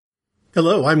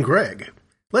Hello, I'm Greg.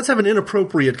 Let's have an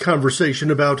inappropriate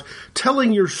conversation about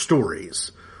telling your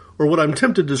stories, or what I'm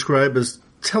tempted to describe as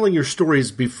telling your stories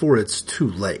before it's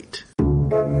too late.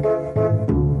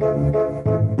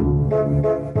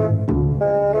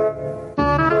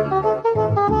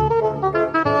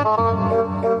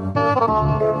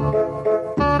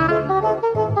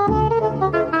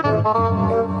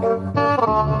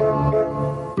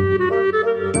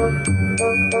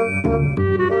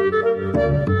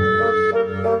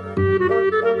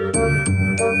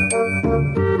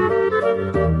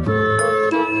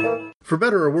 For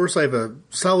better or worse, I have a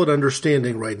solid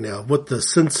understanding right now of what the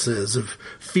sense is of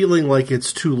feeling like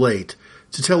it's too late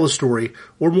to tell a story,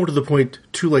 or more to the point,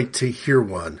 too late to hear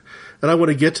one. And I want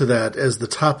to get to that as the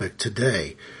topic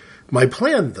today. My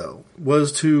plan, though,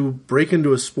 was to break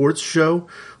into a sports show,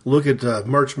 look at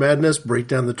March Madness, break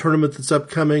down the tournament that's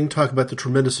upcoming, talk about the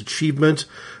tremendous achievement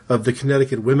of the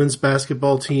Connecticut women's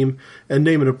basketball team, and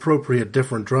name an appropriate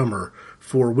different drummer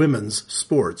for women's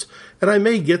sports. And I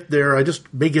may get there, I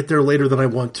just may get there later than I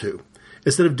want to.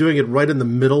 Instead of doing it right in the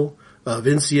middle of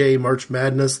NCAA March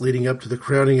Madness leading up to the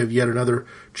crowning of yet another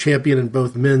champion in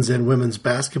both men's and women's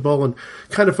basketball, and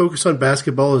kind of focus on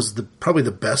basketball as probably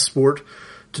the best sport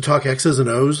to talk X's and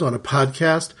O's on a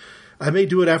podcast, I may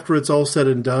do it after it's all said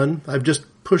and done. I've just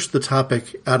pushed the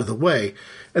topic out of the way.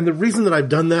 And the reason that I've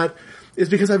done that is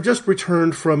because I've just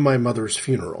returned from my mother's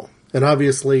funeral. And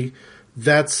obviously,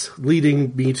 that's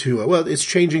leading me to, it's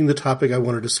changing the topic I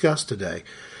want to discuss today.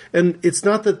 And it's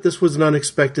not that this was an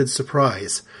unexpected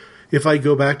surprise. If I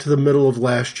go back to the middle of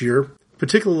last year,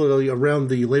 particularly around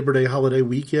the Labor Day holiday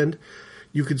weekend,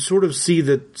 you could sort of see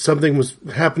that something was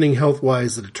happening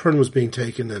health-wise, that a turn was being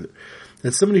taken, and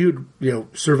that somebody who'd,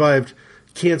 survived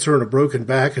cancer and a broken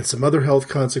back and some other health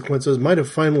consequences might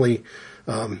have finally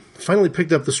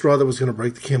picked up the straw that was going to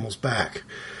break the camel's back.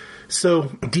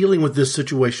 So, dealing with this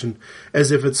situation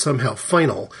as if it's somehow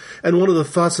final, and one of the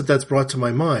thoughts that's brought to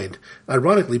my mind,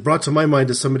 ironically brought to my mind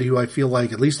as somebody who I feel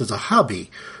like, at least as a hobby,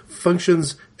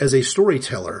 functions as a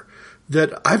storyteller,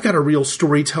 that I've got a real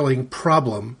storytelling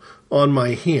problem on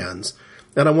my hands,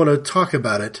 and I want to talk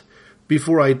about it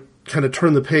before I kind of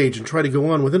turn the page and try to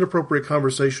go on with inappropriate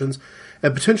conversations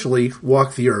and potentially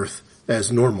walk the earth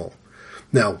as normal.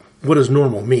 Now, what does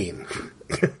normal mean?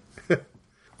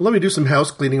 Let me do some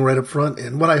house cleaning right up front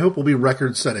in what I hope will be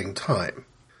record-setting time.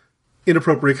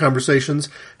 Inappropriate Conversations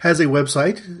has a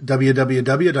website,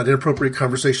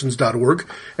 www.inappropriateconversations.org.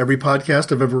 Every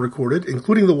podcast I've ever recorded,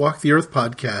 including the Walk the Earth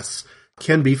podcasts,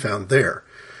 can be found there.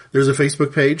 There's a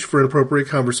Facebook page for Inappropriate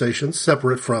Conversations,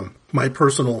 separate from my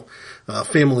personal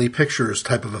family pictures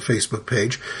type of a Facebook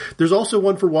page. There's also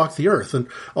one for Walk the Earth, and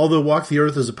although Walk the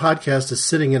Earth as a podcast is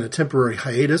sitting in a temporary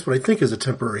hiatus, what I think is a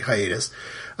temporary hiatus,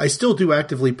 I still do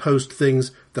actively post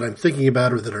things that I'm thinking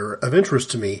about or that are of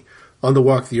interest to me on the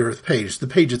Walk the Earth page. The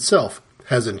page itself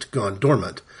hasn't gone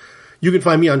dormant. You can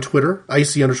find me on Twitter,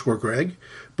 ic_Greg.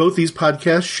 Both these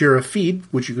podcasts share a feed,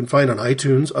 which you can find on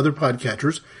iTunes, other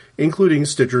podcatchers, including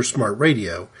Stitcher Smart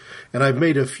Radio. And I've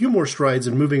made a few more strides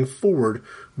in moving forward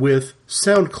with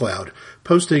SoundCloud,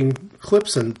 posting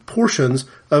clips and portions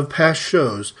of past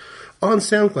shows on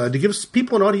SoundCloud to give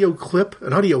people an audio clip,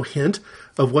 an audio hint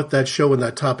of what that show and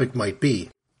that topic might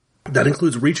be. That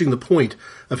includes reaching the point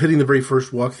of hitting the very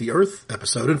first Walk the Earth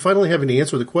episode and finally having to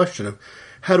answer the question of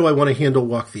how do I want to handle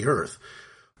Walk the Earth?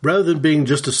 Rather than being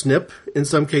just a snip in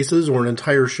some cases or an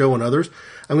entire show in others,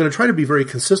 I'm going to try to be very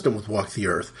consistent with Walk the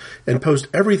Earth and post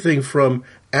everything from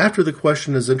after the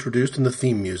question is introduced in the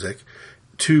theme music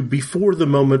to before the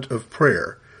moment of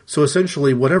prayer. So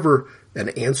essentially whatever an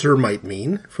answer might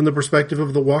mean from the perspective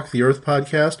of the Walk the Earth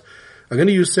podcast, I'm going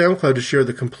to use SoundCloud to share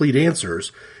the complete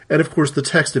answers. And of course the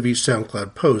text of each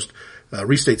SoundCloud post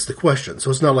restates the question.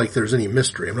 So it's not like there's any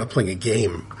mystery. I'm not playing a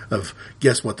game of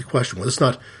guess what the question was. It's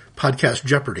not Podcast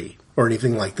Jeopardy or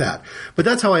anything like that. But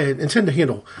that's how I intend to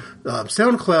handle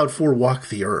SoundCloud for Walk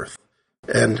the Earth.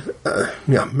 And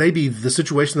maybe the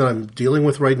situation that I'm dealing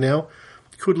with right now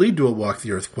could lead to a Walk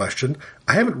the Earth question.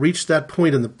 I haven't reached that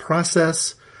point in the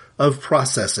process of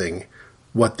processing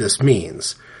what this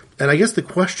means. And I guess the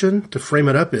question, to frame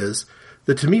it up, is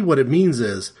that to me what it means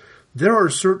is there are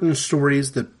certain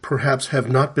stories that perhaps have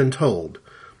not been told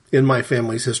in my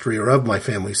family's history or of my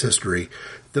family's history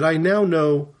that I now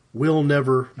know will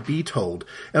never be told.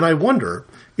 And I wonder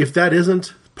if that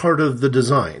isn't part of the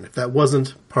design, if that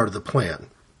wasn't part of the plan.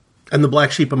 And the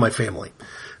black sheep of my family.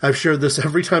 I've shared this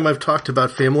every time I've talked about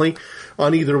family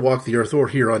on either Walk the Earth or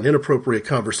here on Inappropriate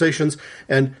Conversations,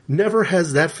 and never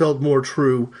has that felt more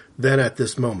true than at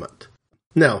this moment.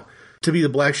 Now, To be the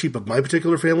black sheep of my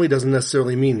particular family doesn't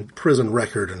necessarily mean prison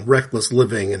record and reckless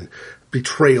living and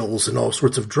betrayals and all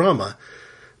sorts of drama.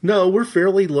 No, we're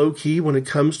fairly low-key when it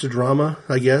comes to drama,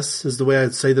 I guess, is the way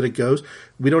I'd say that it goes.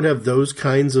 We don't have those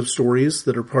kinds of stories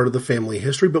that are part of the family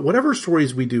history, but whatever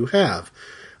stories we do have,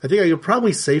 I think I could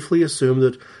probably safely assume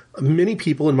that many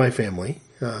people in my family,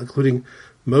 including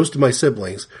most of my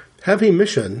siblings, have a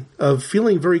mission of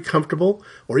feeling very comfortable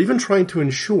or even trying to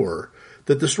ensure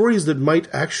that the stories that might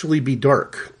actually be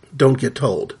dark don't get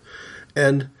told.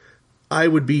 And I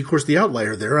would be, of course, the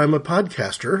outlier there. I'm a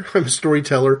podcaster. I'm a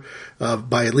storyteller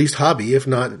by at least hobby, if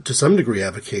not to some degree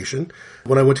avocation.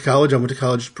 When I went to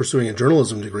college pursuing a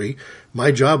journalism degree.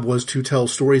 My job was to tell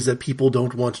stories that people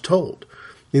don't want told.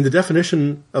 I mean, the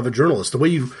definition of a journalist, the way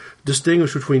you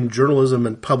distinguish between journalism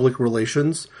and public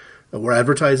relations or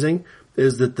advertising,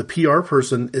 is that the PR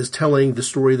person is telling the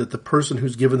story that the person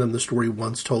who's given them the story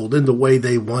wants told in the way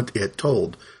they want it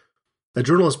told. A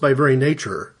journalist, by very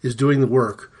nature, is doing the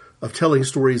work of telling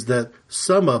stories that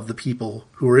some of the people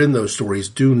who are in those stories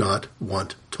do not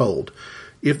want told.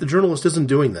 If the journalist isn't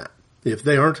doing that, if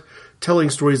they aren't telling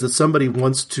stories that somebody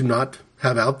wants to not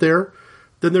have out there,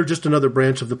 then they're just another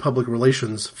branch of the public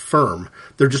relations firm.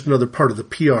 They're just another part of the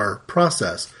PR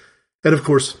process. And of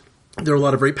course, there are a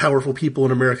lot of very powerful people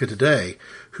in America today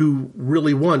who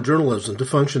really want journalism to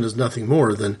function as nothing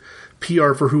more than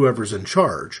PR for whoever's in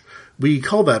charge. We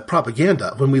call that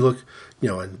propaganda when we look,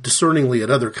 and discerningly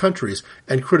at other countries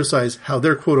and criticize how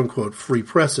their quote-unquote free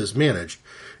press is managed.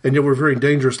 And yet we're very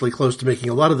dangerously close to making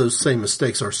a lot of those same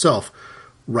mistakes ourselves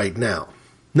right now.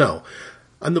 No,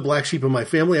 I'm the black sheep of my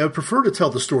family. I would prefer to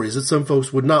tell the stories that some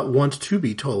folks would not want to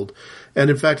be told. And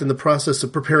in fact, in the process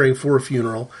of preparing for a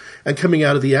funeral and coming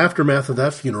out of the aftermath of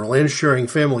that funeral and sharing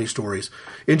family stories,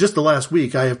 in just the last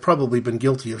week, I have probably been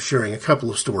guilty of sharing a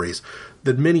couple of stories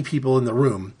that many people in the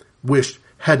room wished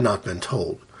had not been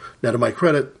told. Now, to my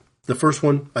credit, the first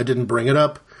one, I didn't bring it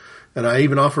up, and I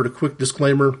even offered a quick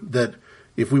disclaimer that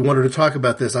if we wanted to talk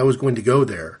about this, I was going to go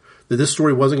there, that this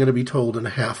story wasn't going to be told in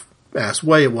a half-assed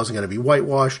way, it wasn't going to be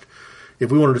whitewashed.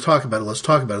 If we wanted to talk about it, let's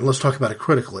talk about it, and let's talk about it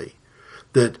critically.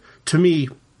 That, to me,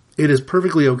 it is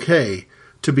perfectly okay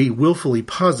to be willfully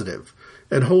positive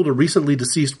and hold a recently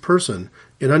deceased person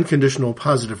in unconditional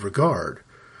positive regard.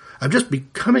 I'm just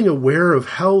becoming aware of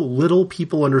how little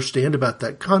people understand about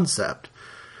that concept.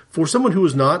 For someone who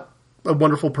is not a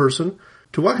wonderful person,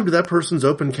 to walk up to that person's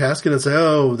open casket and say,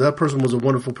 oh, that person was a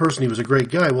wonderful person, he was a great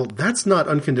guy, well, that's not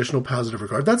unconditional positive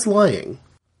regard. That's lying.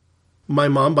 My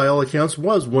mom, by all accounts,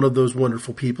 was one of those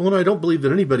wonderful people, and I don't believe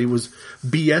that anybody was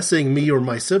BSing me or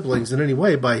my siblings in any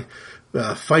way by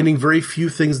finding very few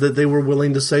things that they were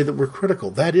willing to say that were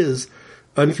critical. That is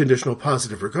unconditional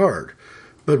positive regard.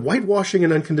 But whitewashing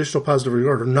and unconditional positive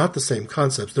regard are not the same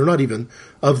concepts. They're not even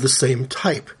of the same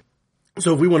type.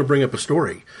 So if we want to bring up a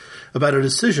story about a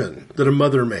decision that a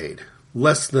mother made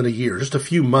less than a year, just a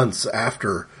few months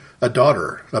after a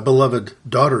beloved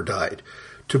daughter died,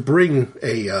 to bring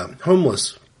a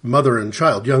homeless mother and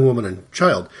child, young woman and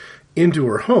child, into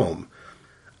her home,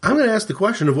 I'm going to ask the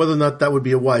question of whether or not that would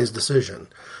be a wise decision.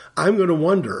 I'm going to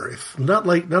wonder if, not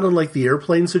unlike the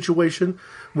airplane situation,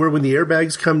 where when the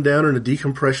airbags come down in a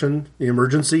decompression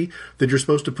emergency, that you're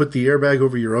supposed to put the airbag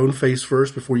over your own face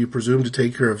first before you presume to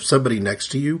take care of somebody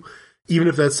next to you, even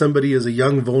if that somebody is a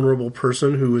young, vulnerable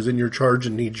person who is in your charge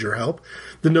and needs your help.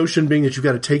 The notion being that you've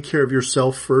got to take care of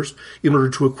yourself first in order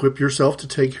to equip yourself to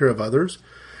take care of others.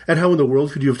 And how in the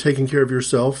world could you have taken care of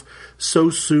yourself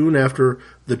so soon after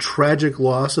the tragic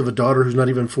loss of a daughter who's not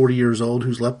even 40 years old,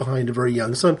 who's left behind a very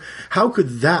young son? How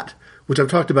could that, which I've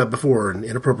talked about before in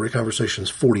Inappropriate Conversations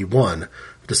 41,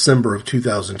 December of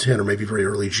 2010, or maybe very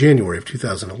early January of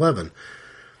 2011,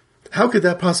 how could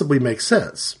that possibly make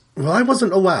sense? Well, I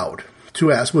wasn't allowed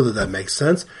to ask whether that makes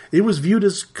sense. It was viewed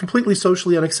as completely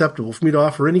socially unacceptable for me to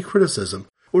offer any criticism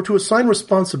or to assign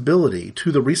responsibility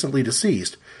to the recently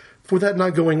deceased for that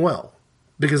not going well.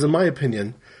 Because in my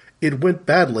opinion, it went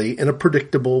badly in a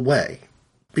predictable way.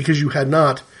 Because you had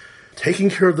not taken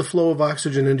care of the flow of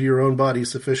oxygen into your own body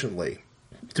sufficiently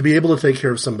to be able to take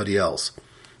care of somebody else.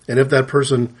 And if that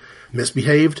person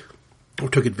misbehaved or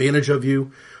took advantage of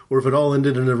you, or if it all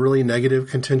ended in a really negative,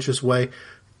 contentious way,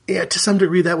 to some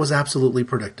degree that was absolutely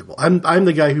predictable. I'm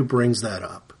the guy who brings that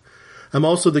up. I'm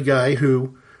also the guy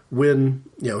who, when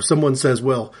someone says,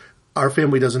 well, our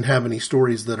family doesn't have any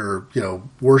stories that are,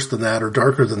 worse than that or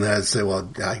darker than that, I'd say, well,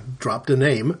 I dropped a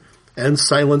name and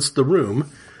silenced the room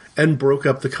and broke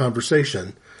up the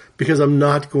conversation because I'm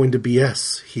not going to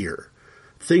BS here.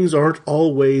 Things aren't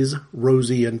always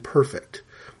rosy and perfect.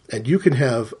 And you can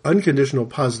have unconditional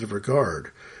positive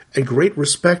regard and great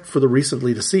respect for the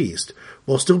recently deceased,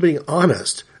 while still being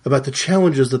honest about the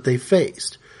challenges that they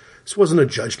faced. This wasn't a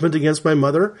judgment against my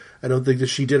mother. I don't think that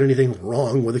she did anything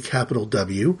wrong with a capital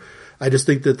W. I just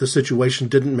think that the situation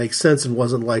didn't make sense and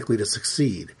wasn't likely to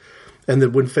succeed. And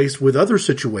that when faced with other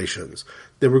situations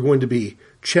that were going to be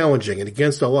challenging and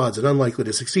against all odds and unlikely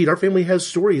to succeed, our family has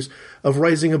stories of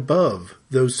rising above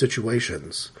those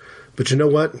situations. But you know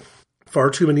what? Far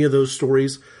too many of those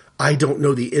stories, I don't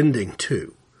know the ending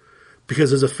to.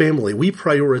 Because as a family, we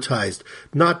prioritized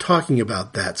not talking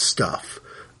about that stuff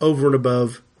over and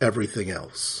above everything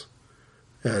else.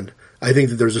 And I think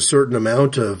that there's a certain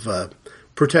amount of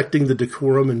protecting the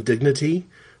decorum and dignity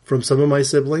from some of my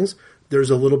siblings. There's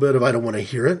a little bit of I don't want to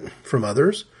hear it from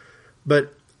others.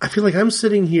 But I feel like I'm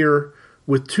sitting here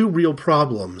with two real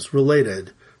problems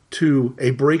related to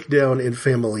a breakdown in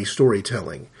family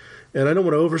storytelling. And I don't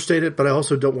want to overstate it, but I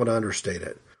also don't want to understate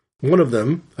it. One of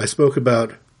them I spoke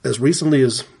about as recently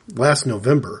as last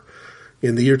November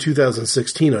in the year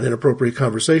 2016 on Inappropriate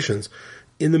Conversations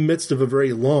in the midst of a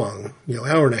very long,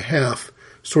 hour and a half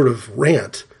sort of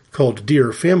rant called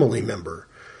Dear Family Member.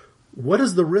 What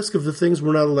is the risk of the things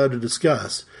we're not allowed to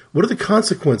discuss? What are the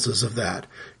consequences of that?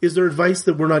 Is there advice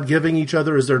that we're not giving each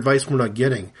other? Is there advice we're not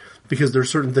getting? Because there are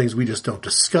certain things we just don't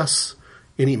discuss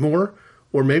anymore,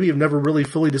 or maybe have never really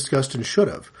fully discussed and should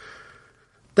have.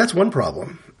 That's one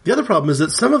problem. The other problem is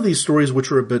that some of these stories,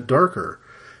 which are a bit darker,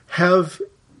 have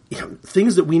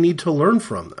things that we need to learn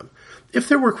from them. If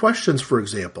there were questions, for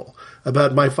example,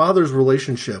 about my father's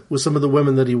relationship with some of the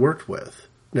women that he worked with.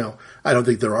 Now, I don't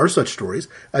think there are such stories.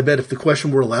 I bet if the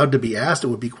question were allowed to be asked, it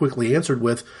would be quickly answered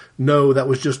with, no, that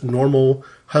was just normal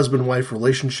husband-wife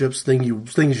relationships,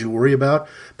 things you worry about.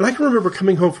 But I can remember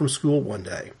coming home from school one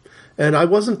day, and I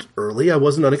wasn't early, I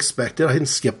wasn't unexpected, I hadn't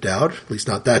skipped out, at least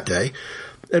not that day,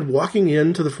 and walking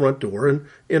into the front door, and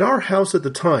in our house at the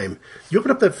time, you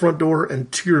open up that front door, and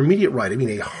to your immediate right,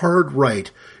 a hard right,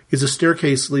 is a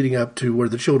staircase leading up to where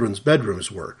the children's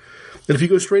bedrooms were. And if you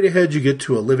go straight ahead, you get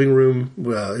to a living room,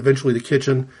 eventually the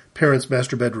kitchen, parents'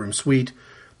 master bedroom suite.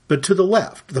 But to the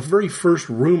left, the very first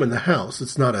room in the house,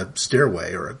 it's not a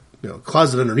stairway or a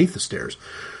closet underneath the stairs,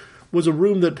 was a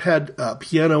room that had a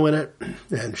piano in it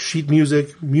and sheet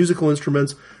music, musical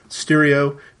instruments,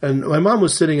 stereo. And my mom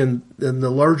was sitting in the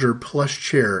larger plush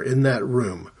chair in that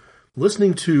room,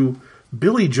 listening to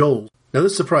Billy Joel. Now,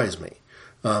 this surprised me.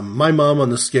 My mom,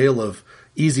 on the scale of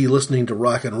easy listening to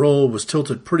rock and roll, was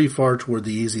tilted pretty far toward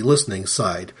the easy listening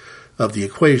side of the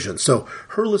equation. So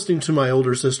her listening to my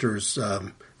older sister's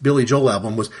Billy Joel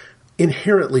album was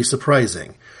inherently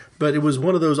surprising. But it was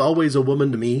one of those Always a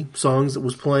Woman to Me songs that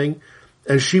was playing,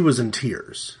 and she was in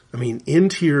tears. In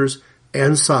tears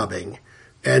and sobbing,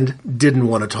 and didn't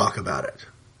want to talk about it.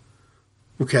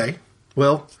 Okay,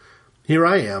 well, here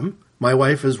I am. My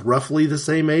wife is roughly the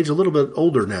same age, a little bit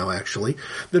older now, actually,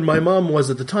 than my mom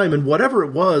was at the time. And whatever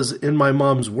it was in my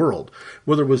mom's world,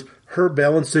 whether it was her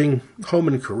balancing home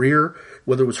and career,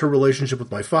 whether it was her relationship with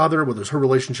my father, whether it was her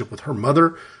relationship with her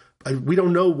mother, we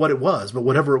don't know what it was. But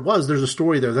whatever it was, there's a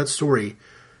story there. That story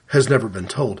has never been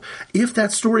told. If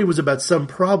that story was about some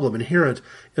problem inherent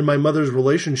in my mother's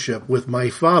relationship with my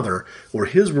father or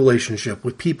his relationship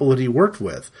with people that he worked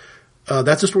with,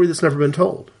 that's a story that's never been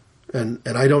told. And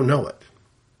I don't know it.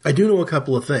 I do know a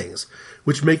couple of things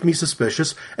which make me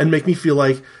suspicious and make me feel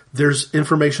like there's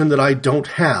information that I don't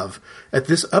have at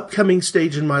this upcoming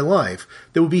stage in my life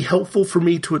that would be helpful for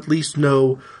me to at least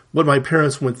know what my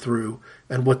parents went through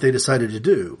and what they decided to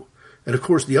do. And of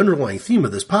course, the underlying theme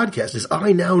of this podcast is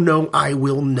I now know I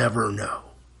will never know.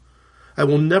 I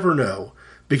will never know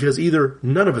because either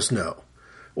none of us know,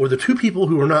 or the two people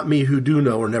who are not me who do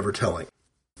know are never telling.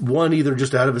 One, either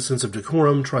just out of a sense of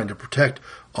decorum, trying to protect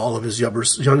all of his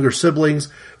younger siblings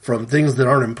from things that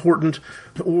aren't important,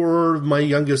 or my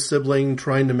youngest sibling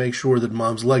trying to make sure that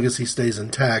mom's legacy stays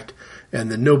intact and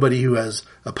that nobody who has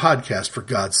a podcast, for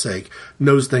God's sake,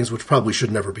 knows things which probably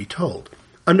should never be told.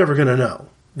 I'm never going to know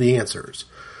the answers.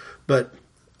 But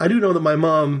I do know that my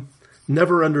mom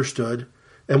never understood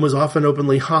and was often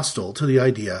openly hostile to the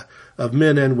idea of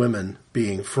men and women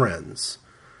being friends.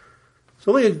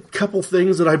 So only a couple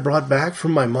things that I brought back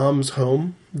from my mom's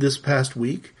home this past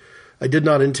week. I did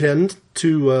not intend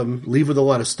to leave with a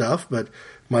lot of stuff, but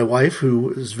my wife,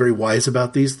 who is very wise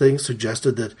about these things,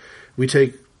 suggested that we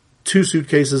take 2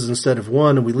 suitcases instead of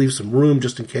 1, and we leave some room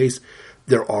just in case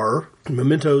there are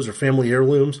mementos or family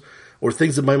heirlooms or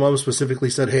things that my mom specifically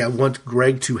said, hey, I want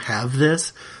Greg to have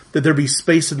this, that there be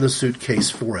space in the suitcase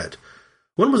for it.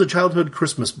 One was a childhood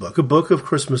Christmas book, a book of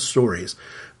Christmas stories,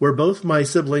 where both my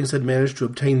siblings had managed to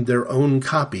obtain their own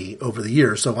copy over the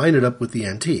years, so I ended up with the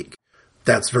antique.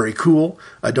 That's very cool.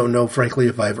 I don't know, frankly,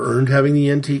 if I've earned having the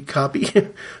antique copy,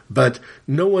 but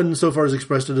no one so far has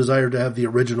expressed a desire to have the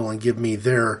original and give me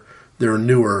their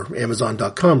newer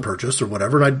Amazon.com purchase or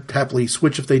whatever, and I'd happily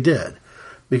switch if they did,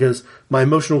 because my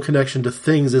emotional connection to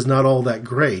things is not all that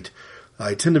great.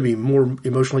 I tend to be more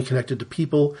emotionally connected to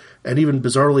people and even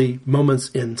bizarrely moments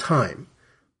in time.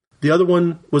 The other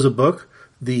one was a book,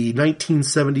 the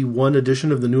 1971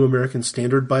 edition of the New American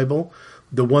Standard Bible,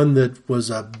 the one that was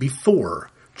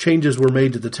before changes were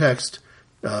made to the text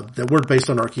that weren't based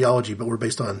on archaeology, but were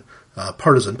based on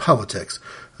partisan politics,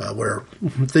 where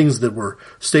things that were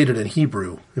stated in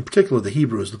Hebrew, in particular the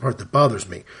Hebrew is the part that bothers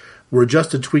me, were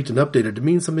adjusted, tweaked, and updated to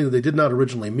mean something that they did not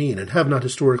originally mean and have not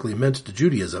historically meant to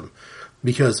Judaism,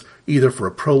 because either for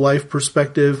a pro-life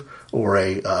perspective or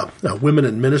a women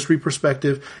in ministry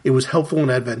perspective, it was helpful and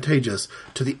advantageous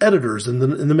to the editors in the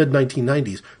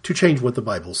mid-1990s to change what the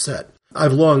Bible said.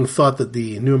 I've long thought that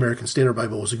the New American Standard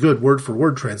Bible was a good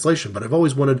word-for-word translation, but I've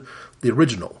always wanted the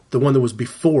original, the one that was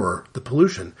before the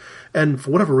pollution. And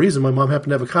for whatever reason, my mom happened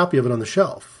to have a copy of it on the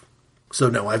shelf. So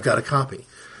no, I've got a copy.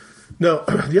 Now,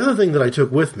 the other thing that I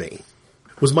took with me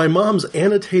was my mom's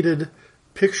annotated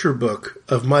picture book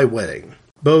of my wedding.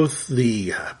 Both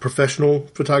the professional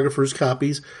photographer's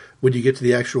copies, when you get to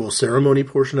the actual ceremony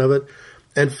portion of it,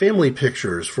 and family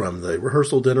pictures from the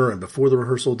rehearsal dinner and before the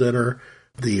rehearsal dinner.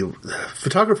 The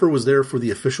photographer was there for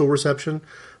the official reception.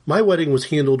 My wedding was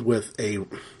handled with a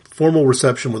formal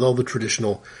reception with all the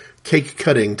traditional cake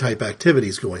cutting type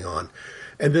activities going on.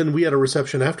 And then we had a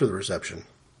reception after the reception.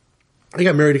 I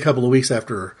got married a couple of weeks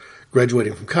after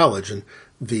graduating from college, and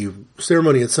the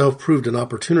ceremony itself proved an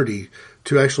opportunity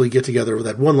to actually get together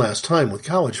that one last time with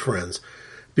college friends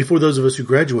before those of us who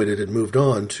graduated had moved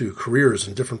on to careers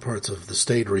in different parts of the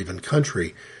state or even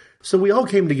country. So we all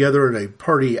came together at a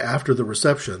party after the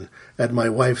reception at my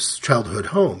wife's childhood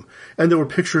home, and there were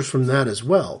pictures from that as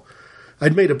well.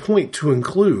 I'd made a point to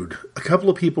include a couple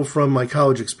of people from my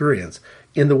college experience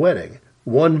in the wedding,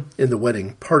 one in the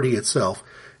wedding party itself,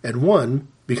 and one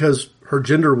because her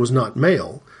gender was not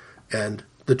male, and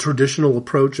the traditional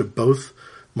approach of both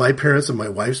my parents and my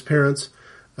wife's parents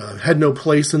had no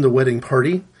place in the wedding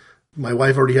party. My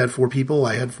wife already had 4 people.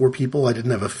 I had 4 people. I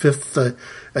didn't have a fifth.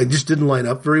 I just didn't line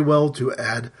up very well to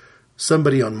add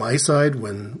somebody on my side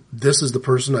when this is the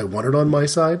person I wanted on my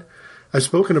side. I've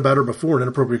spoken about her before in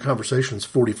Inappropriate Conversations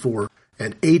 44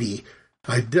 and 80,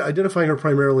 identifying her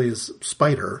primarily as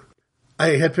Spider.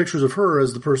 I had pictures of her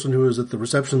as the person who was at the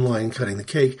reception line cutting the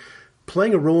cake,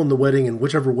 playing a role in the wedding in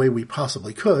whichever way we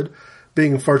possibly could,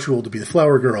 being far too old to be the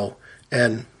flower girl,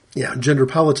 and gender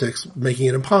politics making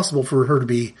it impossible for her to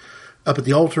be up at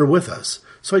the altar with us.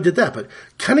 So I did that, but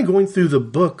kind of going through the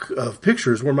book of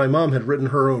pictures where my mom had written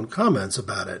her own comments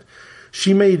about it,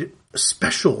 she made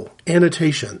special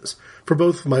annotations for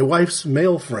both my wife's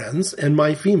male friends and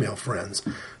my female friends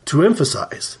to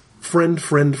emphasize friend,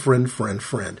 friend, friend, friend,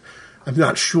 friend. I'm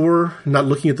not sure, not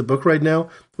looking at the book right now,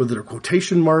 whether they're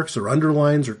quotation marks or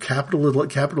underlines or capital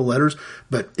letters,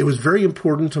 but it was very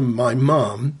important to my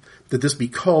mom that this be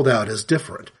called out as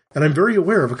different. And I'm very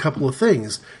aware of a couple of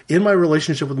things in my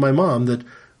relationship with my mom that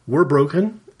were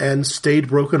broken and stayed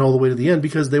broken all the way to the end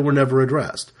because they were never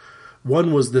addressed.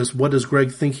 One was this, what does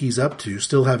Greg think he's up to,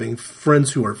 still having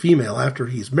friends who are female after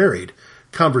he's married,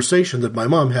 conversation that my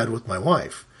mom had with my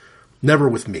wife. Never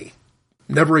with me.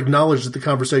 Never acknowledged that the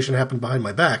conversation happened behind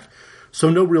my back, so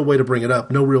no real way to bring it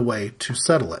up, no real way to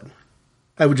settle it.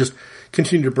 I would just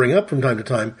continue to bring up from time to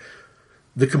time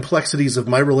the complexities of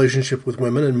my relationship with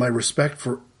women and my respect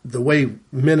for the way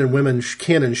men and women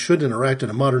can and should interact in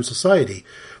a modern society,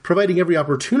 providing every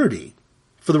opportunity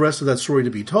for the rest of that story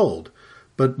to be told.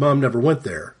 But Mom never went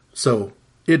there, so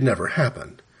it never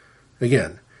happened.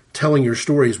 Again, telling your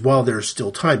stories while there's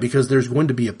still time, because there's going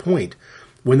to be a point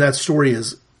when that story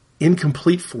is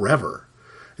incomplete forever.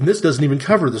 And this doesn't even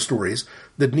cover the stories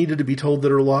that needed to be told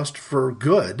that are lost for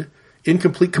good,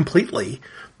 incomplete completely,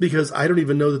 because I don't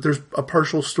even know that there's a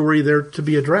partial story there to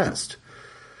be addressed.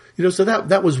 So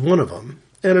that was one of them.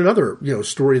 And another,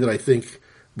 story that I think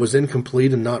was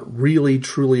incomplete and not really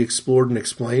truly explored and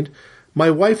explained.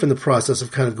 My wife, in the process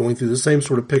of kind of going through the same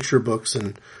sort of picture books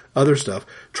and other stuff,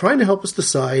 trying to help us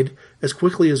decide as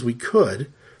quickly as we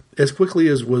could, as quickly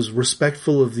as was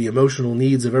respectful of the emotional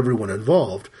needs of everyone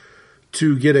involved,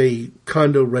 to get a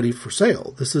condo ready for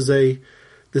sale. This is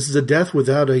a death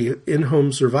without a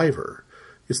in-home survivor.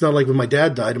 It's not like when my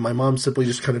dad died and my mom simply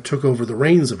just kind of took over the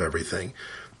reins of everything.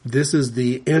 This is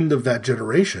the end of that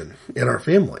generation in our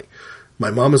family. My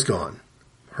mom is gone.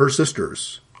 Her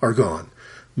sisters are gone.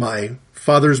 My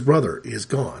father's brother is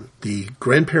gone. The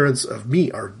grandparents of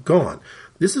me are gone.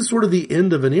 This is sort of the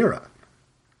end of an era.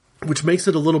 which makes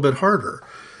it a little bit harder.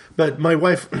 But my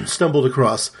wife stumbled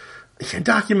across a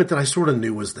document that I sort of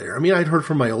knew was there. I mean, I'd heard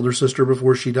from my older sister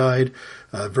before she died,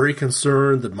 very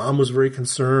concerned, that Mom was very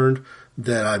concerned,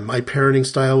 that my parenting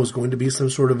style was going to be some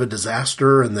sort of a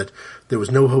disaster, and that there was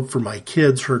no hope for my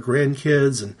kids, her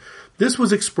grandkids. And this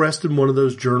was expressed in one of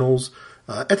those journals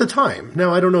at the time.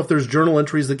 Now, I don't know if there's journal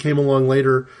entries that came along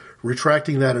later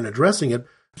retracting that and addressing it.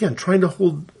 Again, trying to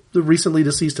hold the recently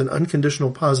deceased in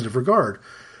unconditional positive regard.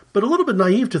 But a little bit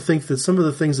naive to think that some of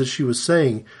the things that she was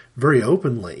saying very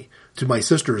openly to my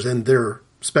sisters and their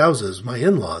spouses, my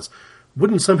in-laws,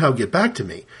 wouldn't somehow get back to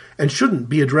me and shouldn't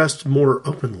be addressed more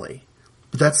openly.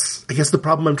 But that's, I guess, the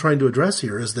problem I'm trying to address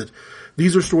here is that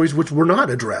these are stories which were not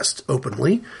addressed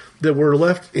openly, that were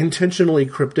left intentionally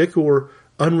cryptic or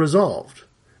unresolved.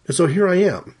 And so here I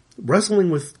am, wrestling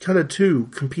with kind of two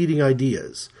competing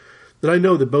ideas, that I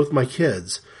know that both my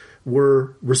kids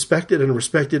were respected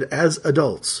as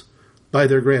adults by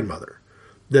their grandmother,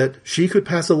 that she could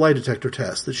pass a lie detector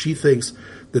test, that she thinks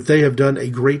that they have done a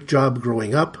great job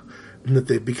growing up, and that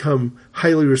they've become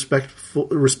highly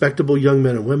respectable young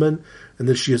men and women, and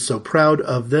that she is so proud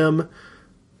of them.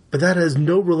 But that has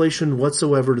no relation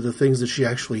whatsoever to the things that she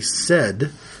actually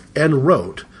said and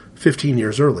wrote 15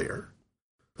 years earlier.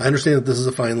 I understand that this is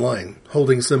a fine line,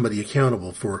 holding somebody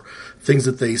accountable for things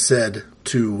that they said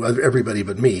to everybody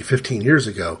but me 15 years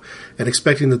ago, and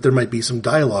expecting that there might be some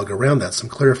dialogue around that, some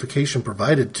clarification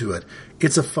provided to it.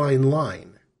 It's a fine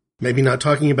line. Maybe not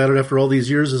talking about it after all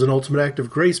these years is an ultimate act of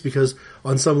grace, because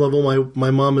on some level my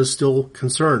mom is still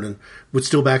concerned and would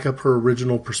still back up her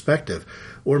original perspective.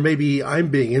 Or maybe I'm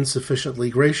being insufficiently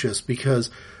gracious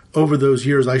because over those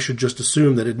years I should just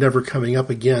assume that it never coming up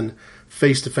again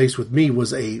face to face with me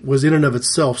was in and of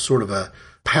itself sort of a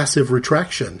passive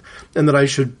retraction, and that I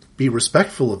should be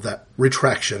respectful of that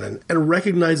retraction and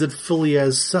recognize it fully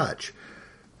as such.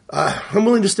 I'm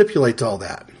willing to stipulate to all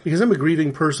that, because I'm a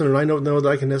grieving person and I don't know that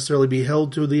I can necessarily be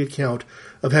held to the account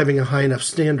of having a high enough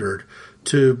standard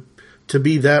to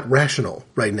be that rational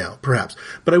right now, perhaps.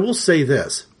 But I will say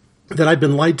this, that I've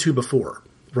been lied to before,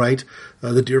 right?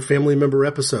 The Dear Family Member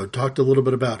episode talked a little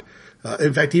bit about,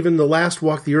 in fact, even the last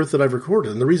Walk the Earth that I've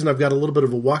recorded, and the reason I've got a little bit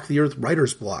of a Walk the Earth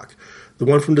writer's block, the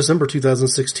one from December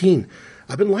 2016,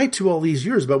 I've been lied to all these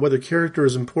years about whether character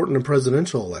is important in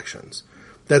presidential elections.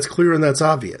 That's clear and that's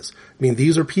obvious. I mean,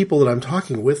 these are people that I'm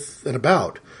talking with and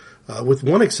about, with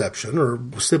one exception, or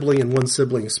sibling and one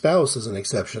sibling spouse as an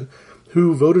exception,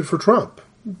 who voted for Trump,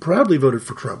 proudly voted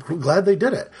for Trump. Glad they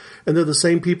did it. And they're the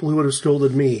same people who would have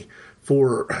scolded me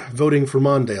for voting for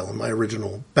Mondale in my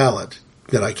original ballot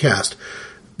that I cast,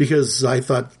 because I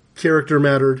thought character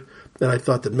mattered, and I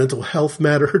thought that mental health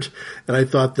mattered, and I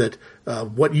thought that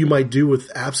what you might do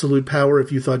with absolute power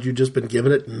if you thought you'd just been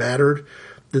given it mattered.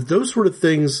 That those sort of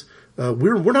things,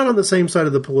 we're not on the same side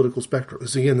of the political spectrum.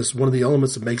 This is one of the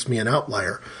elements that makes me an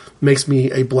outlier, makes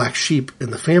me a black sheep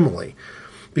in the family.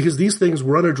 Because these things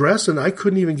were unaddressed, and I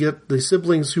couldn't even get the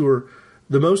siblings who were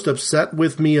the most upset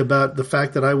with me about the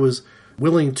fact that I was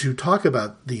willing to talk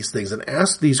about these things and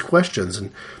ask these questions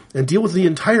and deal with the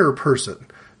entire person,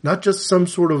 not just some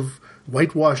sort of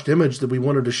whitewashed image that we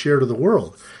wanted to share to the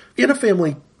world. In a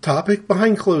family topic,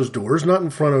 behind closed doors, not in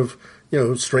front of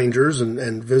strangers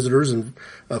and visitors and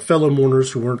fellow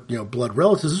mourners who weren't, blood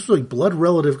relatives. This was a blood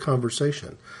relative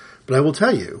conversation. But I will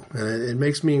tell you, and it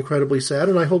makes me incredibly sad,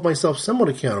 and I hold myself somewhat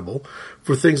accountable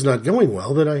for things not going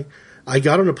well, that I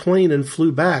got on a plane and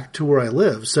flew back to where I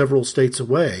live, several states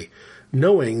away,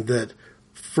 knowing that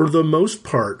for the most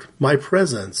part, my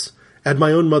presence at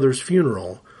my own mother's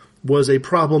funeral was a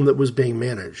problem that was being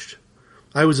managed.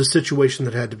 I was a situation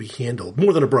that had to be handled,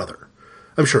 more than a brother.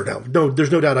 I'm sure now. No,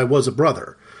 there's no doubt I was a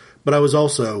brother, but I was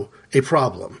also a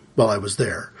problem while I was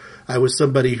there. I was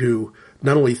somebody who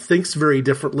not only thinks very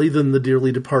differently than the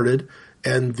dearly departed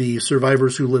and the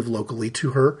survivors who live locally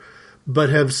to her, but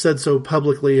have said so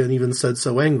publicly and even said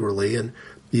so angrily and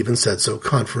even said so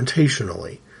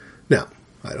confrontationally. Now,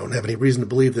 I don't have any reason to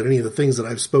believe that any of the things that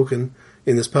I've spoken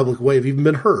in this public way have even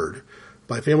been heard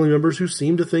by family members who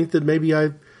seem to think that maybe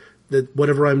that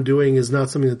whatever I'm doing is not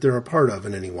something that they're a part of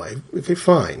in any way. Okay,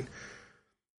 fine.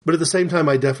 But at the same time,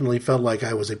 I definitely felt like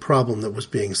I was a problem that was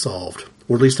being solved,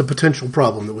 or at least a potential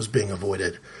problem that was being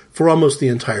avoided for almost the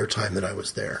entire time that I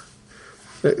was there.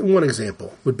 One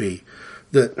example would be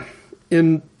that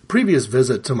in previous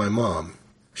visit to my mom,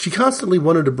 she constantly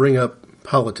wanted to bring up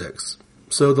politics.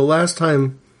 So the last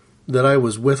time that I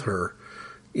was with her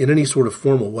in any sort of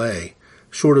formal way,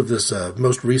 short of this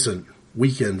most recent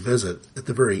weekend visit at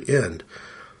the very end,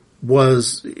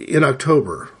 was in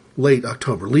October, late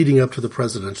October, leading up to the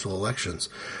presidential elections.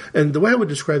 And the way I would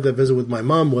describe that visit with my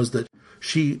mom was that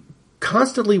She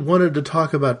constantly wanted to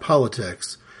talk about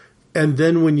politics, and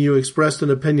then when you expressed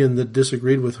an opinion that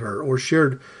disagreed with her or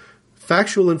shared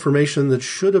factual information that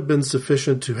should have been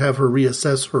sufficient to have her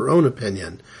reassess her own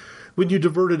opinion, when you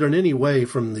diverted in any way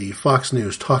from the Fox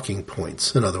News talking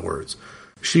points, in other words,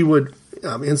 she would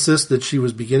insist that she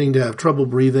was beginning to have trouble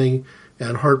breathing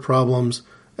and heart problems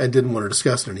and didn't want to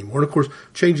discuss it anymore. And of course,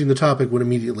 changing the topic would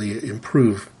immediately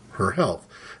improve her health.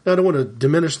 Now, I don't want to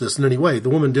diminish this in any way. The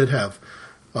woman did have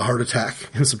a heart attack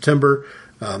in September,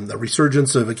 a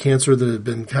resurgence of a cancer that had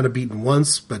been kind of beaten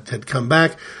once but had come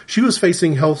back. She was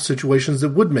facing health situations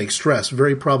that would make stress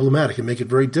very problematic and make it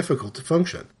very difficult to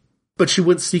function. But she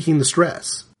went seeking the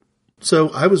stress. So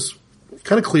I was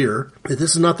kind of clear that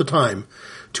this is not the time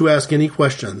to ask any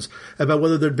questions about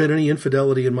whether there'd been any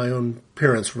infidelity in my own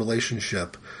parents'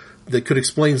 relationship that could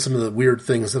explain some of the weird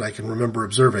things that I can remember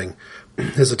observing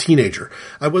as a teenager.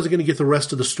 I wasn't going to get the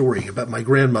rest of the story about my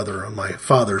grandmother on my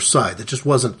father's side. That just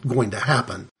wasn't going to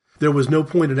happen. There was no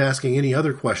point in asking any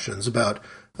other questions about,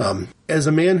 as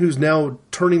a man who's now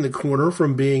turning the corner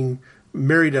from being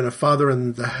married and a father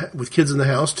with kids in the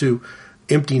house to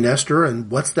empty nester, and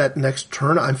what's that next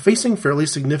turn? I'm facing fairly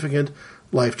significant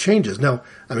life changes. Now,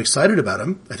 I'm excited about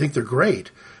them. I think they're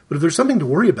great. But if there's something to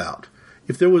worry about,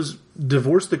 if there was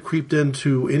divorce that creeped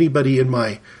into anybody in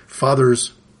my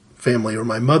father's family or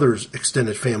my mother's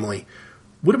extended family,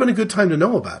 would have been a good time to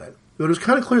know about it. But it was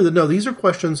kind of clear that, no, these are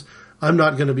questions I'm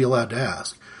not going to be allowed to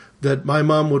ask, that my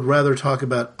mom would rather talk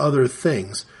about other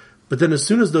things. But then as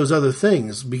soon as those other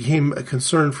things became a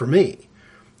concern for me,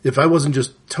 if I wasn't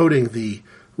just toting the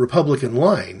Republican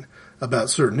line about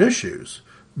certain issues,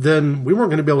 then we weren't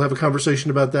going to be able to have a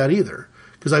conversation about that either.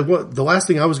 Because the last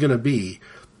thing I was going to be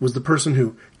was the person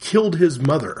who killed his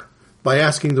mother by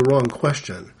asking the wrong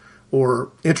question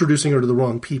or introducing her to the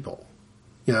wrong people.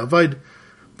 You know,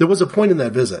 there was a point in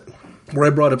that visit where I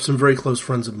brought up some very close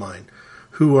friends of mine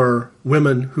who are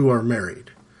women who are married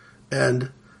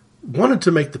and wanted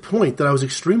to make the point that I was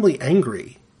extremely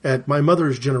angry at my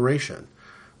mother's generation,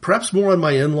 perhaps more on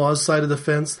my in-laws' side of the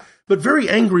fence, but very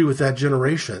angry with that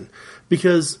generation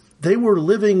because they were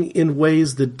living in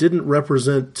ways that didn't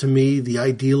represent to me the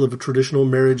ideal of a traditional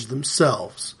marriage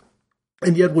themselves,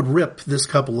 and yet would rip this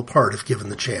couple apart if given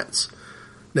the chance.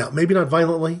 Now, maybe not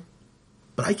violently,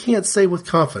 but I can't say with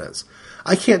confidence.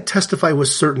 I can't testify with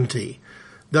certainty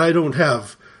that I don't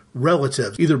have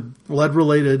relatives, either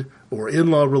blood-related or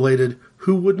in-law-related,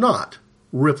 who would not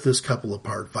rip this couple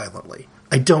apart violently.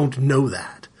 I don't know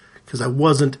that, because I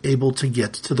wasn't able to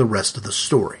get to the rest of the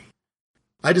story.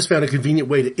 I just found a convenient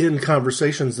way to end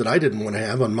conversations that I didn't want to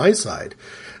have on my side.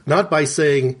 Not by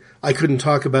saying I couldn't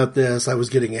talk about this, I was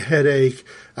getting a headache,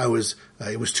 it was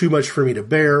too much for me to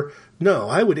bear. No,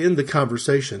 I would end the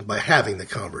conversation by having the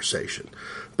conversation,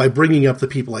 by bringing up the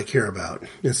people I care about,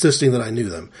 insisting that I knew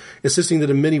them, insisting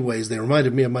that in many ways they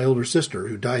reminded me of my older sister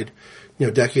who died, a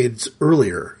decade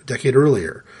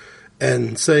earlier,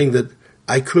 and saying that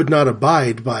I could not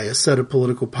abide by a set of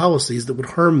political policies that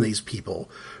would harm these people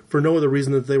for no other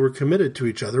reason that they were committed to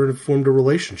each other and had formed a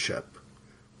relationship.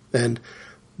 And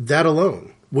that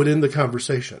alone would end the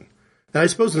conversation. And I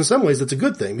suppose in some ways that's a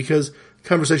good thing because the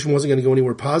conversation wasn't going to go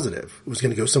anywhere positive. It was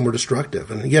going to go somewhere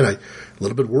destructive. And again, I'm a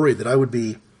little bit worried that I would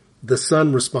be the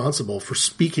son responsible for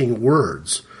speaking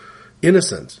words,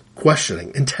 innocent,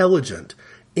 questioning, intelligent,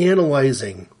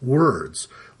 analyzing words,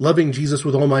 loving Jesus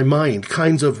with all my mind,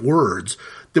 kinds of words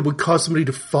that would cause somebody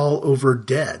to fall over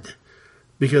dead.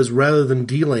 Because rather than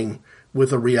dealing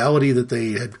with a reality that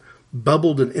they had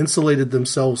bubbled and insulated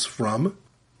themselves from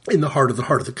in the heart of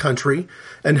the country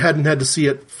and hadn't had to see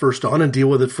it first on and deal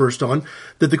with it first on,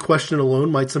 that the question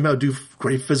alone might somehow do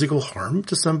great physical harm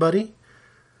to somebody,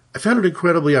 I found it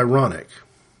incredibly ironic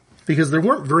because there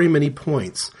weren't very many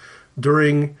points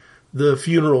during the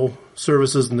funeral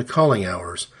services and the calling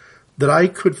hours that I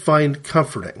could find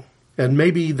comforting. And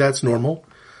maybe that's normal,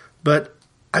 but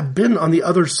I've been on the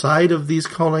other side of these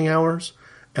calling hours,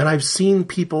 and I've seen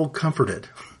people comforted.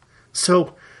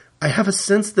 So I have a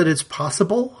sense that it's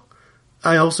possible.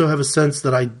 I also have a sense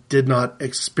that I did not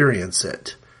experience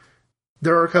it.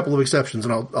 There are a couple of exceptions,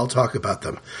 and I'll talk about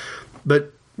them.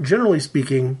 But generally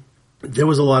speaking, there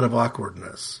was a lot of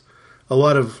awkwardness, a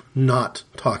lot of not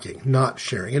talking, not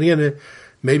sharing. And again,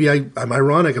 maybe I'm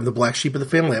ironic. I'm the black sheep of the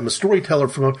family. I'm a storyteller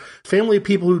from a family of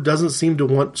people who doesn't seem to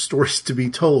want stories to be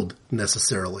told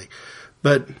necessarily.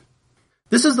 But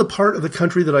this is the part of the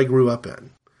country that I grew up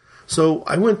in. So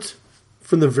I went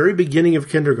from the very beginning of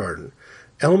kindergarten,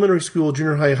 elementary school,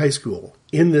 junior high, high school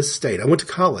in this state. I went to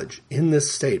college in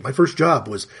this state. My first job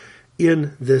was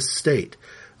in this state.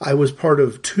 I was part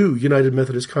of 2 United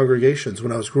Methodist congregations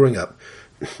when I was growing up.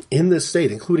 in this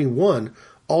state, including one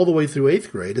all the way through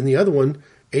 8th grade, and the other one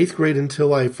 8th grade until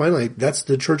that's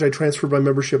the church I transferred my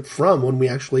membership from when we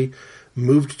actually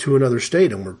moved to another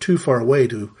state and we're too far away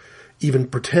to even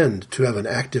pretend to have an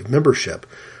active membership.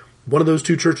 One of those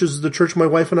two churches is the church my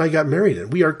wife and I got married in.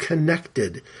 We are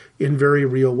connected in very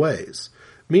real ways,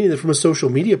 meaning that from a social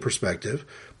media perspective,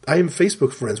 I am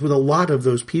Facebook friends with a lot of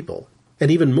those people. And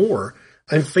even more,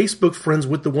 I'm Facebook friends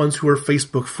with the ones who are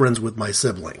Facebook friends with my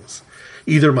siblings.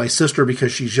 Either my sister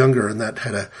because she's younger and that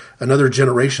had another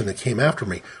generation that came after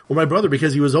me, or my brother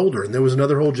because he was older and there was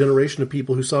another whole generation of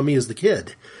people who saw me as the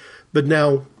kid. But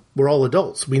now we're all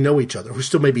adults. We know each other. We're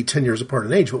still maybe 10 years apart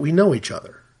in age, but we know each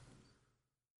other.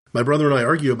 My brother and I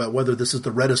argue about whether this is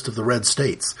the reddest of the red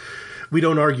states. We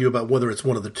don't argue about whether it's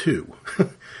one of the two.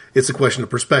 It's a question of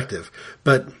perspective.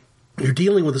 But you're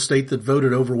dealing with a state that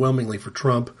voted overwhelmingly for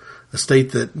Trump, a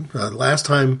state that last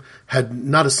time had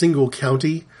not a single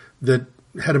county that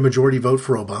had a majority vote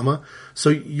for Obama. So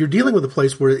you're dealing with a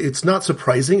place where it's not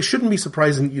surprising. It shouldn't be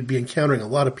surprising you'd be encountering a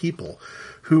lot of people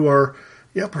who are,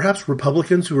 perhaps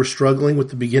Republicans who are struggling with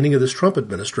the beginning of this Trump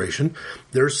administration.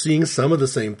 They're seeing some of the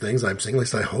same things I'm seeing, at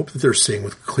least I hope that they're seeing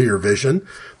with clear vision,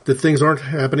 that things aren't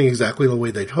happening exactly the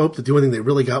way they'd hoped, that the only thing they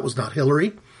really got was not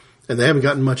Hillary, and they haven't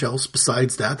gotten much else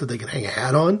besides that they can hang a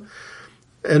hat on.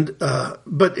 And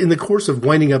but in the course of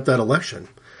winding up that election,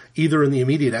 either in the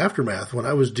immediate aftermath, when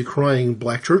I was decrying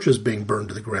black churches being burned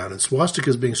to the ground and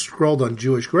swastikas being scrawled on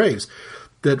Jewish graves,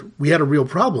 that we had a real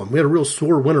problem. We had a real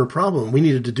sore winter problem. We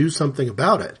needed to do something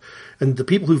about it. And the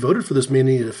people who voted for this man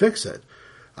needed to fix it.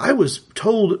 I was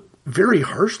told very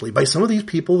harshly by some of these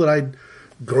people that I'd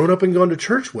grown up and gone to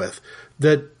church with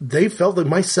that they felt that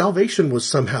my salvation was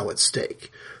somehow at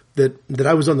stake, that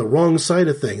I was on the wrong side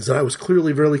of things, that I was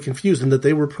clearly very confused, and that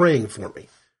they were praying for me.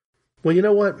 Well, you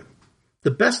know what? The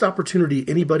best opportunity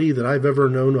anybody that I've ever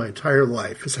known my entire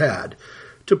life has had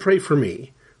to pray for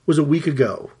me was a week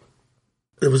ago.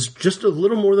 It was just a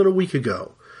little more than a week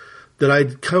ago that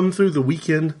I'd come through the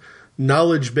weekend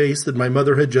knowledge base that my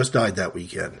mother had just died that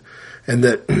weekend, and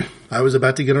that I was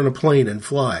about to get on a plane and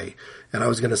fly, and I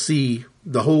was going to see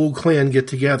the whole clan get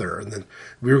together, and then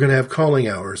we were going to have calling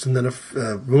hours, and then a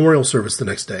memorial service the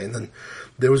next day, and then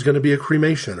there was going to be a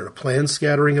cremation and a planned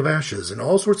scattering of ashes, and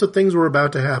all sorts of things were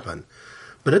about to happen.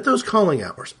 But at those calling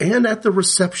hours and at the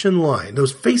reception line,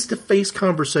 those face-to-face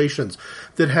conversations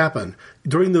that happen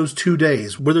during those 2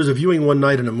 days, where there's a viewing one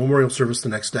night and a memorial service the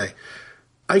next day,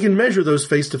 I can measure those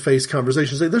face-to-face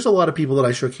conversations. There's a lot of people that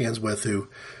I shook hands with who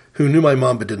knew my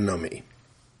mom but didn't know me.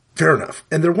 Fair enough.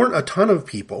 And there weren't a ton of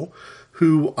people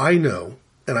who I know,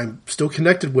 and I'm still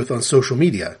connected with on social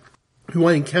media, who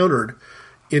I encountered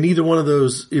in either one of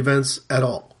those events at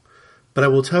all. But I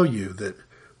will tell you that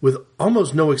with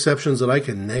almost no exceptions that I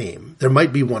can name, there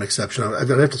might be one exception. I'd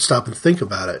have to stop and think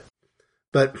about it.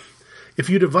 But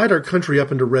if you divide our country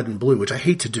up into red and blue, which I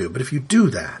hate to do, but if you do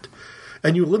that,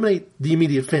 and you eliminate the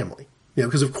immediate family,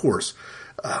 because of course,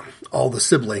 all the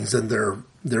siblings and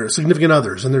their significant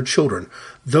others and their children,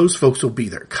 those folks will be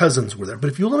there. Cousins were there. But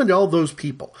if you eliminate all those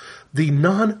people, the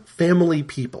non-family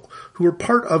people who are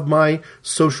part of my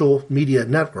social media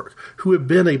network, who have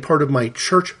been a part of my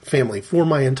church family for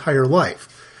my entire life,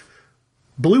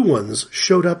 blue ones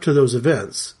showed up to those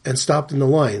events and stopped in the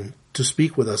line to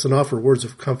speak with us and offer words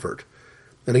of comfort.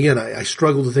 And again, I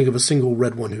struggle to think of a single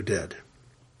red one who did.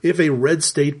 If a red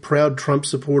state proud Trump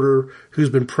supporter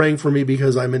who's been praying for me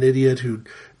because I'm an idiot who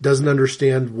doesn't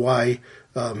understand why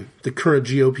the current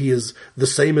GOP is the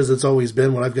same as it's always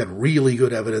been, when I've got really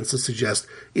good evidence to suggest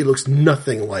it looks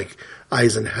nothing like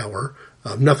Eisenhower,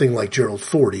 nothing like Gerald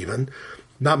Ford even,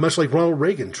 not much like Ronald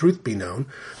Reagan, truth be known.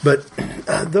 But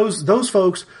those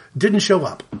folks didn't show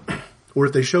up. Or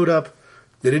if they showed up,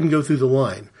 they didn't go through the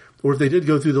line. Or if they did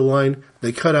go through the line,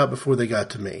 they cut out before they got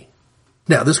to me.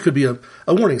 Now, this could be a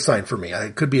warning sign for me.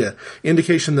 It could be an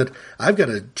indication that I've got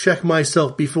to check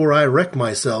myself before I wreck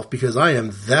myself because I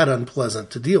am that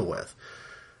unpleasant to deal with.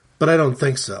 But I don't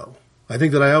think so. I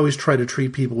think that I always try to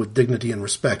treat people with dignity and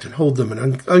respect and hold them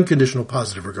in unconditional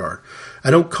positive regard.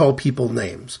 I don't call people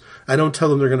names. I don't tell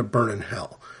them they're going to burn in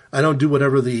hell. I don't do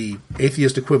whatever the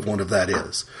atheist equivalent of that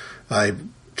is. I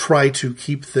try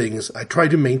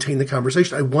to maintain the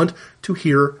conversation. I want to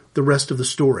hear the rest of the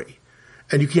story.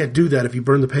 And you can't do that if you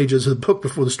burn the pages of the book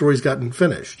before the story's gotten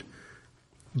finished.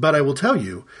 But I will tell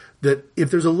you that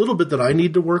if there's a little bit that I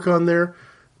need to work on there,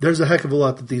 there's a heck of a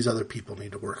lot that these other people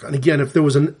need to work on. Again, if there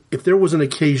was an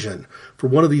occasion for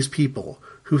one of these people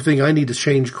who think I need to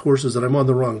change courses, that I'm on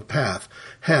the wrong path,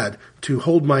 had to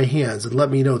hold my hands and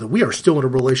let me know that we are still in a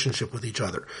relationship with each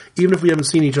other, even if we haven't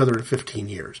seen each other in 15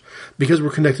 years. Because we're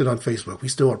connected on Facebook, we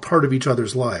still are part of each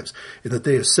other's lives, and that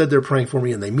they have said they're praying for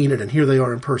me and they mean it, and here they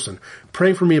are in person,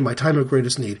 praying for me in my time of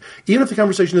greatest need. Even if the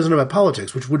conversation isn't about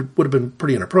politics, which would have been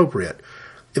pretty inappropriate,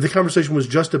 if the conversation was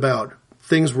just about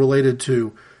things related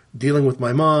to dealing with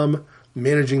my mom,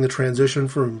 managing the transition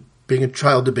from being a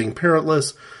child to being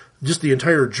parentless, just the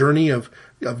entire journey of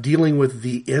dealing with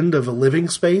the end of a living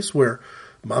space where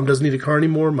mom doesn't need a car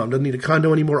anymore, mom doesn't need a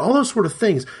condo anymore, all those sort of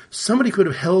things. Somebody could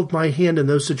have held my hand in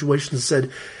those situations and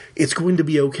said, it's going to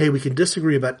be okay, we can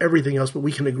disagree about everything else, but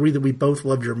we can agree that we both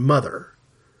loved your mother.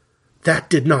 That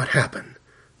did not happen.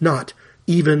 Not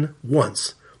even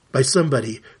once. By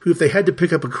somebody who, if they had to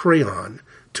pick up a crayon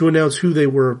to announce who they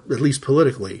were, at least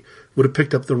politically, would have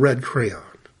picked up the red crayon.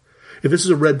 If this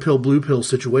is a red pill, blue pill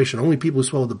situation, only people who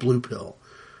swallowed the blue pill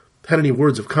had any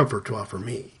words of comfort to offer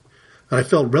me. And I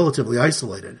felt relatively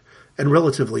isolated and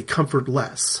relatively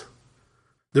comfortless.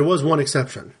 There was one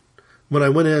exception. When I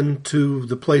went into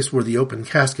the place where the open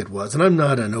casket was, and I'm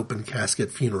not an open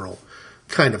casket funeral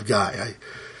kind of guy.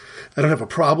 I don't have a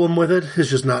problem with it.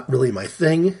 It's just not really my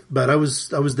thing. But I was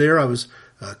there. I was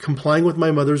complying with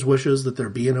my mother's wishes that there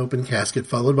be an open casket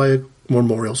followed by a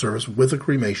memorial service with a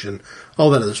cremation,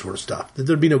 all that other sort of stuff. That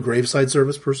there'd be no graveside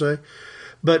service per se.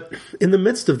 But in the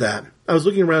midst of that, I was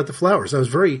looking around at the flowers. I was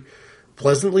very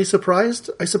pleasantly surprised,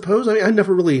 I suppose. I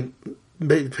never really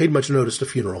paid much notice to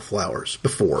funeral flowers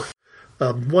before.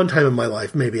 One time in my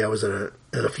life, maybe I was at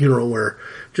a funeral where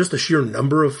just the sheer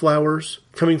number of flowers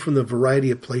coming from the variety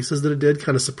of places that it did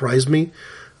kind of surprised me.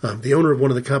 The owner of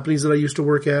one of the companies that I used to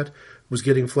work at was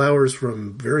getting flowers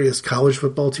from various college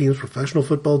football teams, professional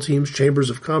football teams, chambers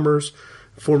of commerce,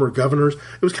 former governors.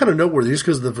 It was kind of noteworthy just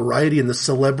because of the variety and the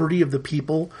celebrity of the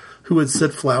people who had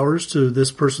sent flowers to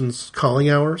this person's calling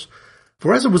hours.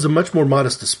 Whereas it was a much more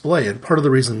modest display, and part of the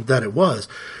reason that it was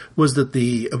that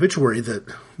the obituary that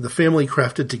the family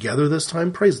crafted together this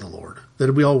time, praise the Lord,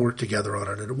 that we all worked together on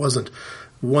it. And it wasn't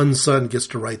one son gets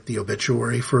to write the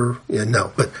obituary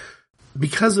but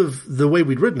because of the way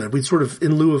we'd written it, we'd sort of,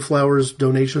 in lieu of flowers,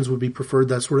 donations would be preferred,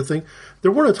 that sort of thing.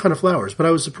 There weren't a ton of flowers, but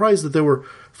I was surprised that there were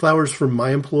flowers from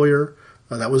my employer.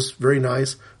 That was very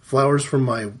nice. Flowers from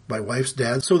my wife's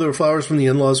dad. So there were flowers from the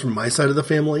in-laws from my side of the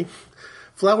family.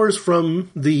 Flowers from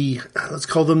let's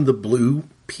call them the blue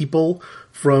people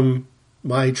from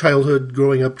my childhood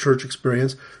growing up church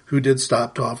experience, who did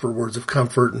stop to offer words of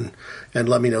comfort and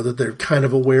let me know that they're kind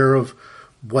of aware of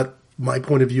what my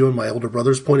point of view and my older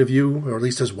brother's point of view, or at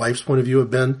least his wife's point of view, have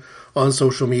been on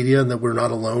social media, and that we're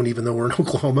not alone, even though we're in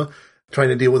Oklahoma, trying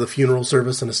to deal with a funeral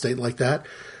service in a state like that.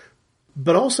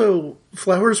 But also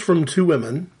flowers from two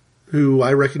women who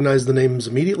I recognized the names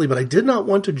immediately, but I did not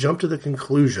want to jump to the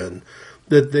conclusion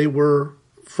that they were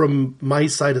from my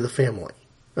side of the family.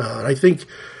 And I think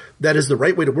that is the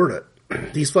right way to word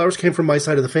it. These flowers came from my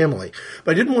side of the family.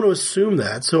 But I didn't want to assume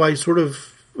that, so I sort of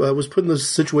was put in the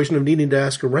situation of needing to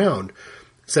ask around,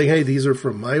 saying, hey, these are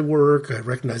from my work. I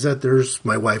recognize that. There's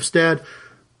my wife's dad.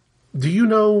 Do you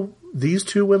know these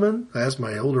two women? I asked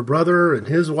my older brother and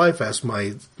his wife, asked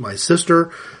my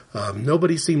sister.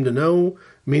 Nobody seemed to know,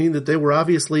 meaning that they were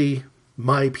obviously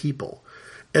my people.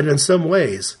 And in some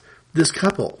ways, this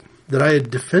couple that I had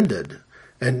defended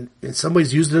and in some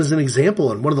ways used it as an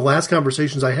example in one of the last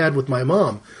conversations I had with my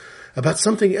mom about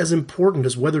something as important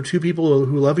as whether two people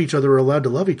who love each other are allowed to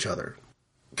love each other,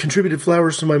 contributed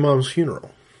flowers to my mom's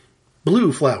funeral.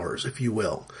 Blue flowers, if you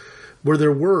will, where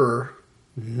there were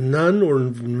none or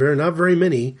not very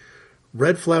many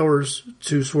red flowers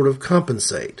to sort of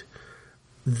compensate.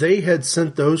 They had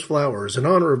sent those flowers in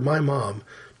honor of my mom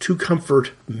to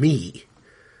comfort me.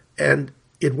 And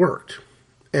it worked.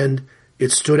 And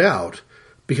it stood out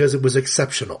because it was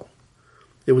exceptional.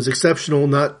 It was exceptional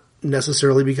not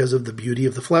necessarily because of the beauty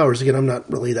of the flowers. Again, I'm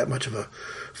not really that much of a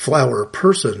flower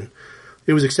person.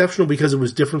 It was exceptional because it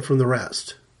was different from the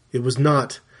rest. These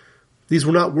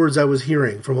were not words I was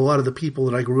hearing from a lot of the people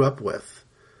that I grew up with.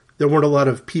 There weren't a lot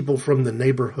of people from the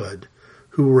neighborhood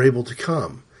who were able to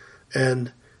come.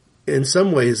 And in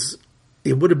some ways,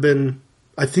 it would have been,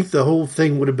 I think the whole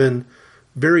thing would have been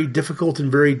very difficult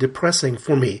and very depressing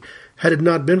for me had it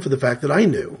not been for the fact that I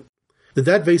knew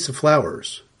that vase of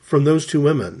flowers from those two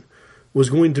women was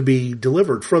going to be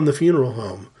delivered from the funeral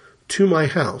home to my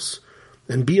house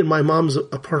and be in my mom's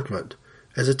apartment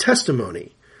as a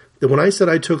testimony that when I said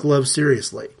I took love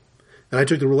seriously and I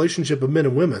took the relationship of men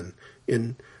and women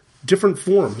in different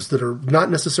forms that are not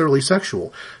necessarily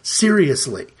sexual,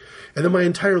 seriously. And then my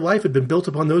entire life had been built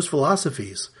upon those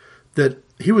philosophies, that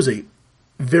he was a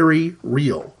very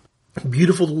real,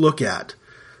 beautiful to look at,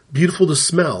 beautiful to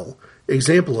smell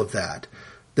example of that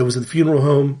was at the funeral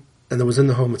home and that was in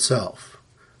the home itself.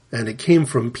 And it came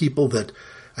from people that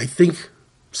I think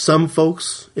some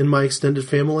folks in my extended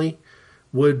family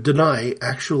would deny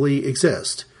actually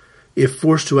exist if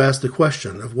forced to ask the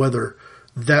question of whether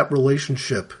that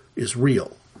relationship is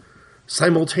real.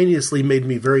 Simultaneously made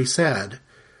me very sad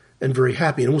and very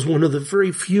happy. And it was one of the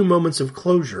very few moments of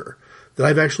closure that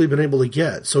I've actually been able to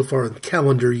get so far in the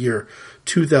calendar year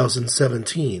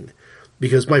 2017,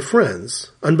 because my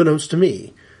friends, unbeknownst to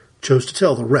me, chose to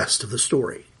tell the rest of the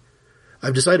story.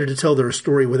 I've decided to tell their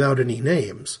story without any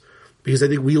names, because I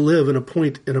think we live in a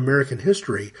point in American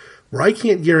history where I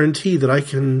can't guarantee that I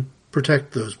can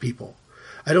protect those people.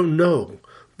 I don't know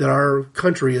that our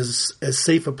country is as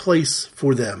safe a place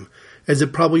for them as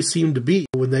it probably seemed to be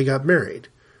when they got married.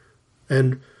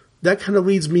 And that kind of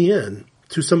leads me in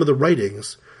to some of the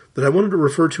writings that I wanted to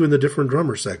refer to in the Different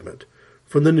Drummer segment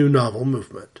from the New Novel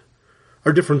Movement.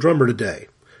 Our Different Drummer today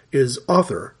is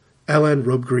author Alain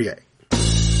Robbe-Grillet.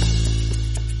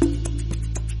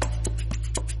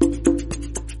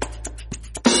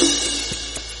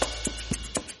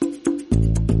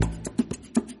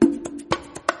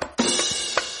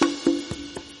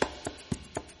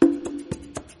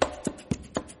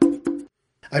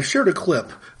 I've shared a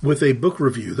clip with a book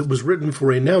review that was written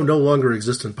for a now no longer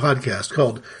existent podcast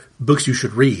called Books You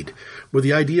Should Read, where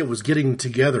the idea was getting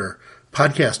together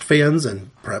podcast fans and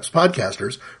perhaps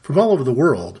podcasters from all over the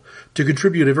world to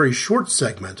contribute a very short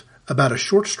segment about a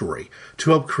short story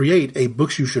to help create a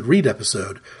Books You Should Read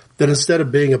episode that, instead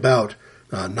of being about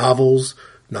novels,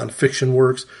 nonfiction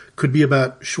works, could be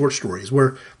about short stories,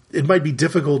 where it might be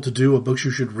difficult to do a Books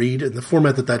You Should Read in the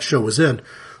format that show was in,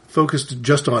 focused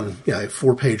just on a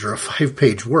 4-page or a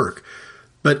 5-page work.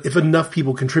 But if enough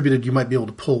people contributed, you might be able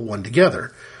to pull one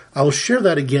together. I will share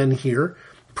that again here.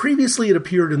 Previously, it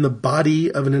appeared in the Body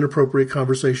of an Inappropriate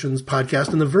Conversations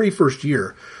podcast in the very first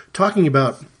year, talking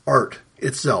about art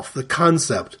itself, the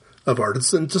concept of art,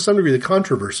 and to some degree the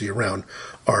controversy around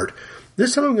art.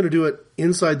 This time I'm going to do it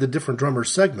inside the Different Drummer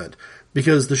segment,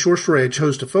 because the short story I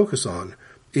chose to focus on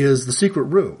is The Secret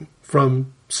Room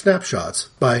from Snapshots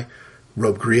by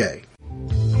Robbe-Grillet.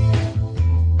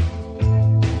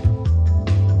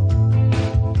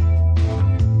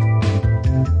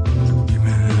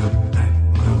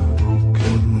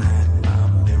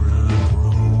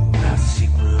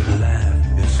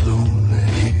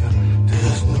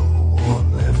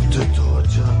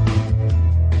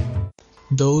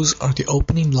 Those are the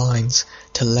opening lines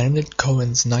to Leonard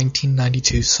Cohen's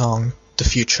 1992 song, The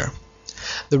Future.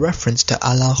 The reference to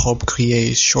Alain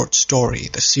Robbe-Grillet's short story,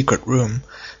 The Secret Room,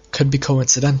 could be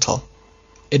coincidental.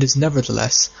 It is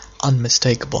nevertheless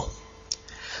unmistakable.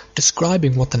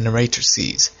 Describing what the narrator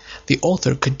sees, the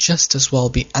author could just as well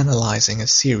be analyzing a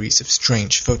series of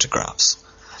strange photographs.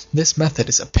 This method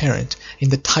is apparent in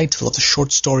the title of the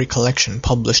short story collection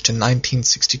published in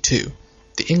 1962.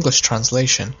 The English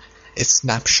translation is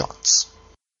Snapshots.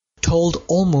 Told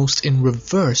almost in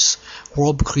reverse,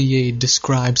 Robbe-Grillet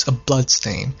describes a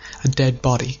bloodstain, a dead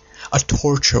body, a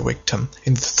torture victim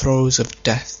in the throes of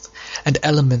death, and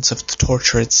elements of the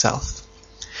torture itself.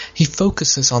 He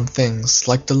focuses on things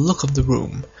like the look of the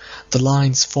room, the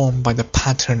lines formed by the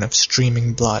pattern of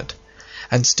streaming blood,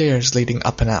 and stairs leading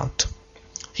up and out.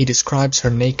 He describes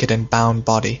her naked and bound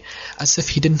body as if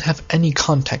he didn't have any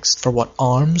context for what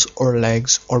arms or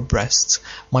legs or breasts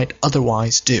might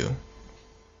otherwise do.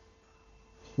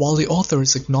 While the author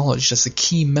is acknowledged as a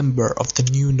key member of the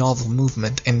New Novel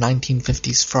movement in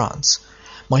 1950s France,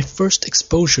 my first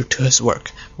exposure to his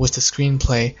work was the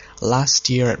screenplay Last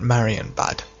Year at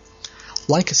Marienbad.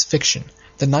 Like his fiction,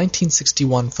 the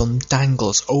 1961 film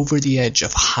dangles over the edge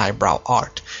of highbrow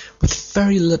art, with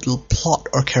very little plot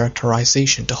or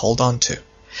characterization to hold on to.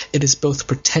 It is both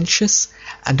pretentious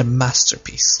and a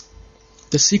masterpiece.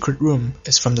 The Secret Room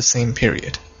is from the same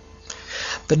period.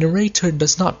 The narrator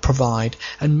does not provide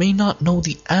and may not know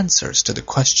the answers to the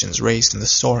questions raised in the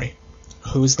story.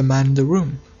 Who is the man in the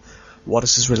room? What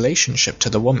is his relationship to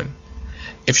the woman?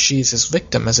 If she is his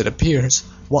victim as it appears,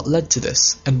 what led to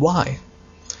this and why?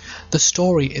 The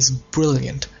story is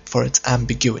brilliant for its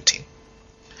ambiguity.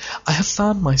 I have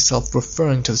found myself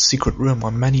referring to The Secret Room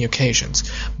on many occasions,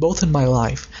 both in my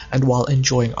life and while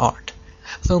enjoying art.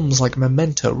 Films like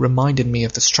Memento reminded me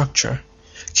of the structure.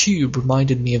 Cube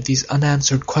reminded me of these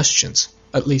unanswered questions,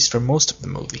 at least for most of the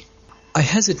movie. I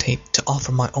hesitate to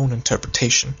offer my own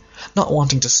interpretation, not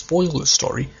wanting to spoil the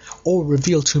story or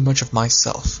reveal too much of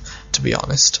myself, to be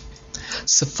honest.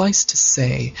 Suffice to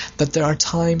say that there are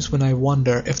times when I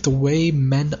wonder if the way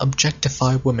men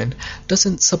objectify women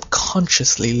doesn't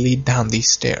subconsciously lead down these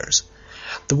stairs.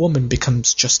 The woman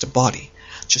becomes just a body,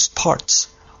 just parts,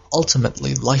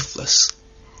 ultimately lifeless.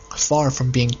 Far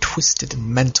from being twisted and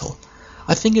mental,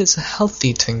 I think it's a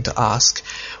healthy thing to ask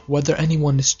whether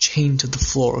anyone is chained to the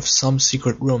floor of some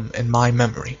secret room in my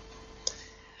memory.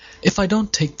 If I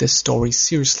don't take this story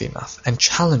seriously enough and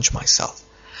challenge myself,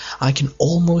 I can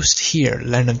almost hear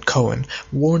Leonard Cohen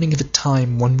warning of a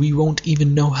time when we won't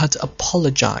even know how to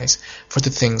apologize for the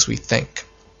things we think.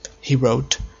 He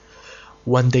wrote,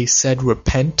 "When they said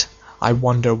repent, I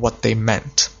wonder what they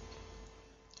meant."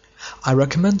 I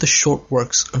recommend the short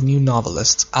works of new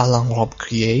novelists Alain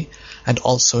Robbe-Grillet and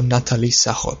also Nathalie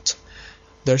Sarraute.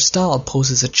 Their style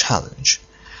poses a challenge.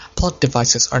 Plot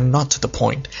devices are not to the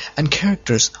point, and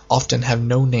characters often have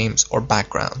no names or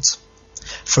backgrounds.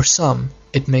 For some,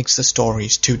 it makes the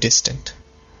stories too distant.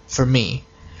 For me,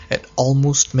 it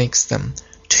almost makes them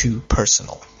too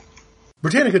personal.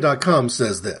 Britannica.com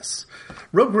says this: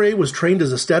 Robbe-Grillet was trained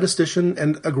as a statistician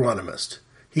and agronomist.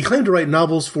 He claimed to write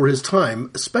novels for his time,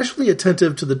 especially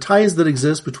attentive to the ties that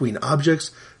exist between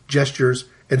objects, gestures,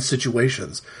 and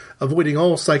situations, avoiding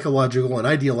all psychological and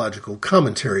ideological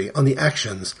commentary on the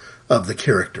actions of the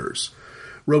characters.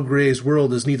 Robbe-Grillet's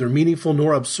world is neither meaningful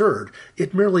nor absurd.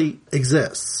 It merely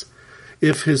exists.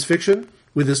 If his fiction,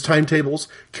 with its timetables,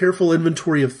 careful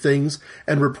inventory of things,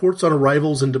 and reports on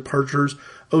arrivals and departures,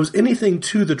 owes anything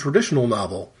to the traditional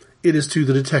novel, it is to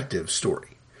the detective story.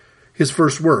 His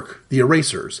first work, The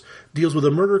Erasers, deals with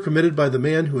a murder committed by the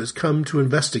man who has come to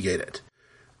investigate it.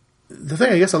 The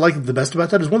thing I guess I like the best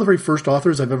about that is one of the very first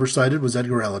authors I've ever cited was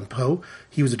Edgar Allan Poe.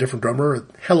 He was a different drummer at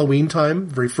Halloween time,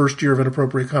 very first year of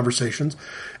Inappropriate Conversations.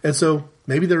 And so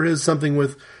maybe there is something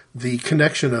with the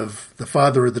connection of the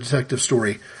father of the detective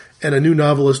story and a new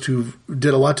novelist who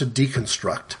did a lot to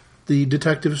deconstruct the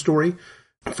detective story.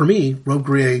 For me,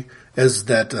 Robbe-Grillet, as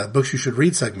that Books You Should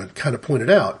Read segment kind of pointed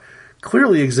out,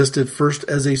 clearly existed first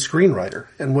as a screenwriter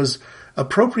and was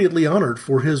appropriately honored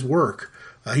for his work.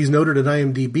 He's noted at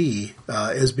IMDb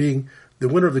as being the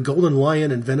winner of the Golden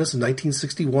Lion in Venice in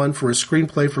 1961 for his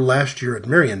screenplay for Last Year at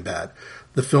Marienbad,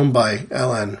 the film by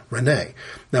Alain Resnais.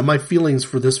 Now, my feelings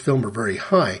for this film are very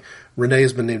high. Resnais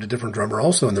has been named a different drummer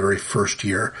also in the very first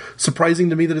year. Surprising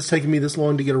to me that it's taken me this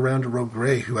long to get around to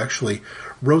Robbe-Grillet, who actually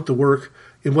wrote the work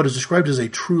in what is described as a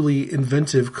truly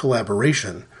inventive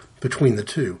collaboration between the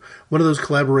two. One of those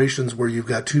collaborations where you've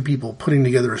got two people putting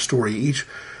together a story, each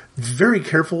very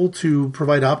careful to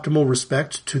provide optimal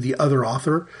respect to the other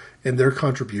author and their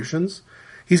contributions.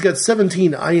 He's got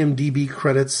 17 IMDb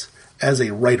credits as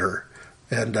a writer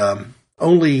and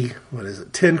only,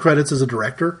 10 credits as a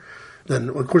director. Then,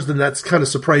 of course, that's kind of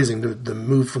surprising, the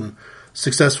move from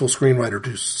successful screenwriter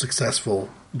to successful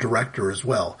director as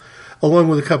well, along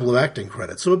with a couple of acting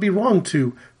credits. So it'd be wrong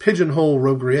to pigeonhole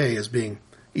Robbe-Grillet as being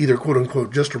either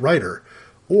quote-unquote just a writer,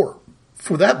 or,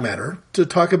 for that matter, to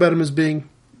talk about him as being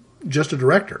just a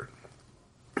director.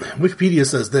 Wikipedia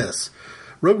says this: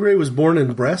 Robbe-Grillet was born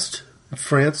in Brest,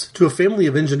 France, to a family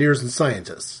of engineers and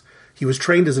scientists. He was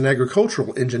trained as an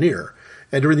agricultural engineer,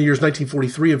 and during the years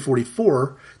 1943 and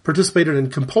 44, participated in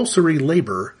compulsory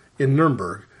labor in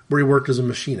Nuremberg, where he worked as a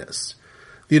machinist.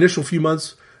 The initial few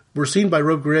months were seen by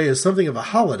Robbe-Grillet as something of a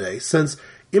holiday, since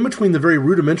in between the very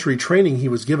rudimentary training he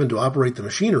was given to operate the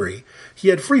machinery, he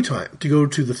had free time to go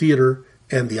to the theater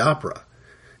and the opera.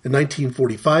 In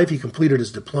 1945, he completed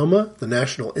his diploma, the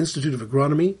National Institute of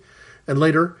Agronomy, and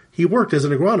later he worked as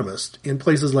an agronomist in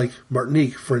places like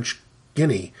Martinique, French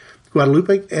Guinea,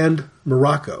 Guadeloupe, and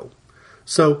Morocco.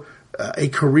 So, a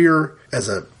career as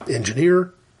an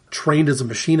engineer, trained as a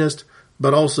machinist,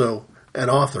 but also an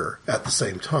author at the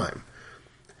same time.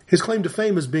 His claim to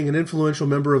fame is being an influential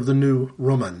member of the New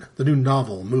Roman, the New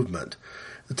Novel movement,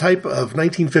 the type of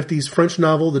 1950s French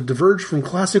novel that diverged from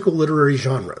classical literary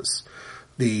genres.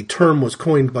 The term was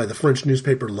coined by the French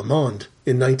newspaper Le Monde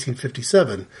in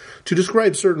 1957 to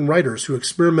describe certain writers who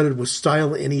experimented with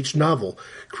style in each novel,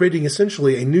 creating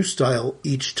essentially a new style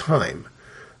each time.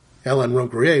 Alain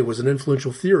Robbe-Grillet was an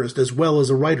influential theorist as well as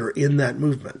a writer in that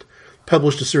movement,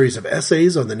 published a series of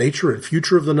essays on the nature and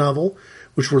future of the novel,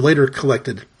 which were later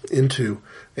collected into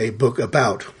a book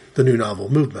about the New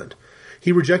Novel movement.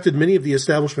 He rejected many of the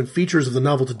establishment features of the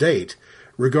novel to date,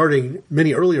 regarding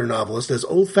many earlier novelists as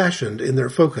old-fashioned in their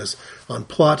focus on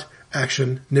plot,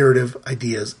 action, narrative,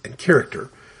 ideas, and character.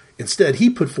 Instead, he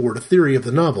put forward a theory of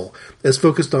the novel as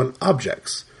focused on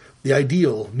objects, the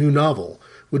ideal new novel,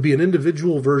 would be an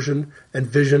individual version and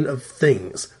vision of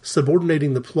things,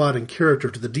 subordinating the plot and character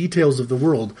to the details of the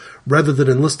world rather than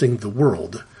enlisting the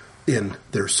world in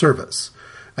their service.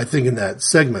 I think in that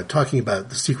segment, talking about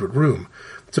The Secret Room,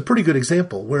 it's a pretty good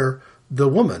example where the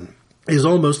woman is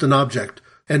almost an object,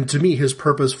 and to me his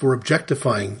purpose for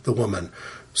objectifying the woman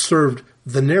served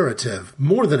the narrative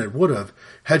more than it would have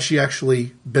had she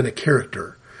actually been a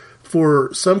character.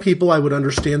 For some people, I would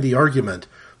understand the argument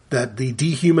that the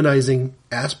dehumanizing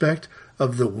aspect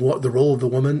of the role of the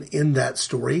woman in that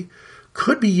story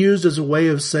could be used as a way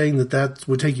of saying that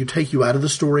would take you out of the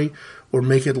story or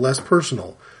make it less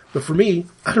personal. But for me,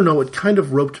 I don't know, it kind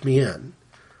of roped me in.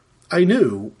 I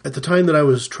knew at the time that I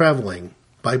was traveling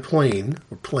by plane,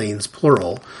 or planes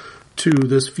plural, to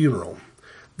this funeral,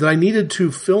 that I needed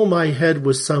to fill my head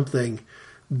with something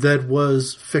that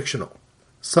was fictional,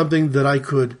 something that I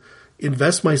could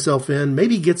invest myself in,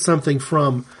 maybe get something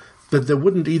from that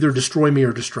wouldn't either destroy me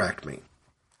or distract me.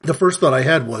 The first thought I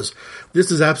had was,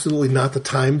 this is absolutely not the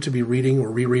time to be reading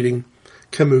or rereading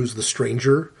Camus' The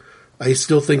Stranger. I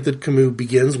still think that Camus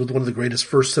begins with one of the greatest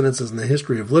first sentences in the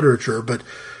history of literature, but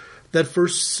that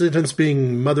first sentence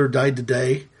being "Mother died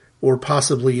today," or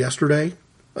possibly yesterday,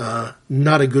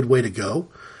 not a good way to go.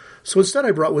 So instead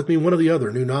I brought with me one of the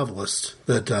other new novelists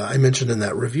that I mentioned in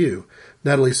that review,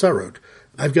 Nathalie Sarraute.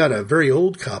 I've got a very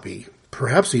old copy,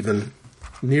 perhaps even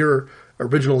near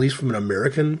original, at least from an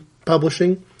American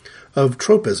publishing, of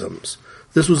Tropisms.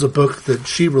 This was a book that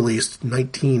she released in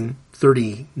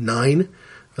 1939.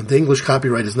 And the English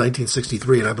copyright is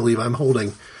 1963, and I believe I'm holding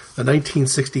a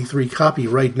 1963 copy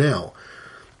right now.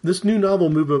 This new novel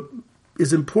movement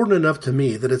is important enough to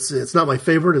me that it's not my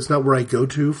favorite, it's not where I go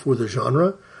to for the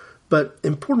genre, but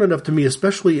important enough to me,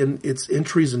 especially in its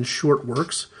entries and short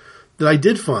works, that I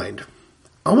did find,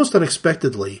 almost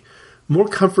unexpectedly, more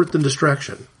comfort than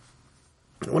distraction.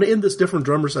 I want to end this Different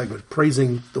Drummer segment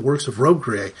praising the works of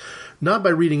Robbe-Grillet, not by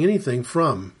reading anything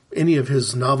from any of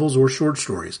his novels or short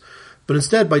stories, but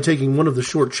instead by taking one of the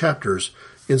short chapters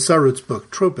in Sarraute's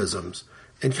book, Tropisms,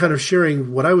 and kind of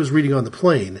sharing what I was reading on the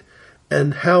plane,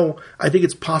 and how I think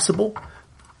it's possible,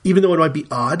 even though it might be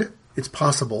odd, it's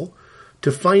possible,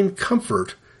 to find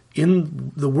comfort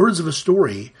in the words of a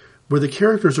story where the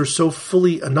characters are so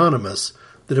fully anonymous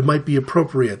that it might be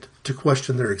appropriate to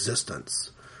question their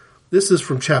existence. This is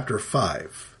from chapter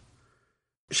 5.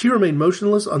 She remained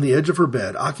motionless on the edge of her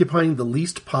bed, occupying the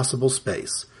least possible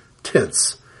space,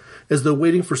 tense, as though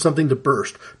waiting for something to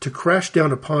burst, to crash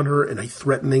down upon her in a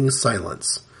threatening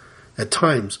silence. At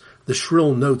times, the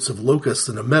shrill notes of locusts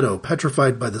in a meadow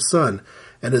petrified by the sun,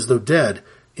 and as though dead,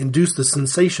 induced the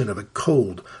sensation of a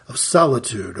cold, of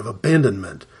solitude, of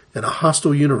abandonment, in a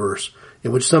hostile universe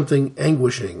in which something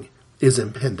anguishing is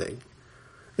impending.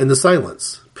 In the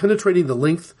silence, penetrating the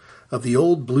length of the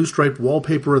old blue-striped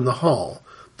wallpaper in the hall,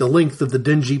 the length of the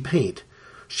dingy paint,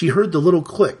 she heard the little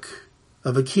click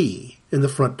of a key in the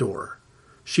front door.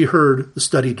 She heard the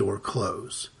study door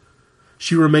close.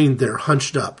 She remained there,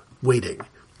 hunched up, waiting,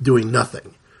 doing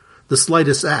nothing. The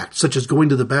slightest act, such as going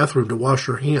to the bathroom to wash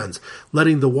her hands,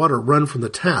 letting the water run from the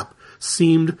tap,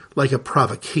 seemed like a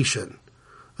provocation,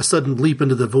 a sudden leap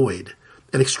into the void,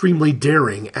 an extremely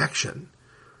daring action.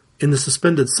 In the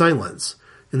suspended silence,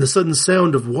 in the sudden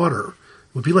sound of water,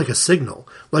 it would be like a signal,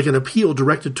 like an appeal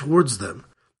directed towards them.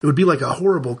 It would be like a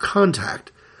horrible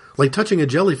contact, like touching a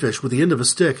jellyfish with the end of a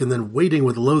stick and then waiting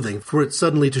with loathing for it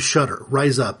suddenly to shudder,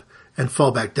 rise up, and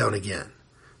fall back down again.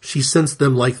 She sensed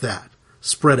them like that,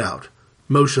 spread out,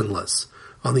 motionless,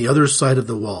 on the other side of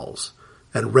the walls,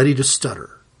 and ready to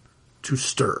stutter, to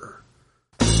stir.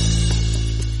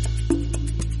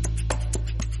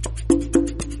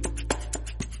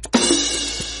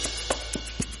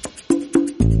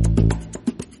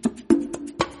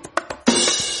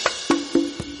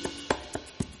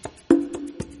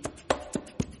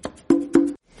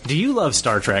 Do you love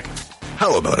Star Trek?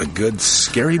 How about a good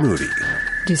scary movie?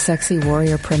 Do sexy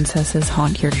warrior princesses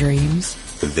haunt your dreams?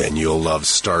 Then you'll love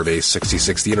Starbase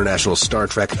 66, the international Star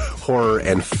Trek horror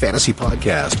and fantasy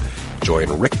podcast.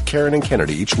 Join Rick, Karen, and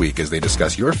Kennedy each week as they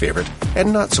discuss your favorite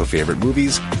and not so favorite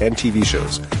movies and TV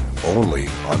shows. Only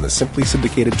on the Simply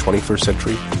Syndicated 21st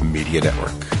Century Media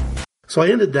Network. So I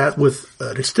ended that with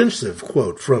an extensive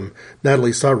quote from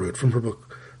Nathalie Sarraute from her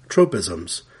book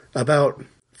Tropisms about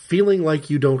feeling like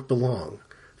you don't belong,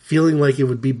 feeling like it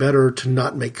would be better to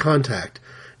not make contact,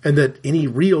 and that any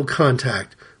real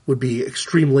contact would be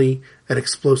extremely and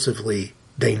explosively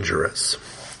dangerous.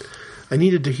 I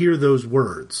needed to hear those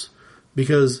words,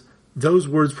 because those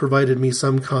words provided me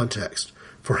some context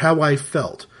for how I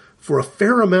felt for a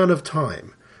fair amount of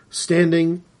time,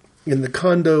 standing in the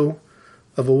condo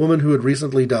of a woman who had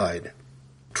recently died,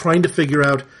 trying to figure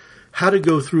out how to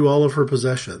go through all of her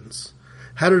possessions,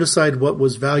 how to decide what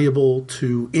was valuable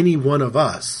to any one of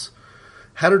us,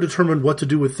 how to determine what to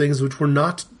do with things which were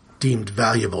not deemed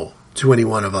valuable to any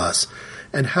one of us,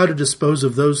 and how to dispose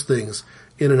of those things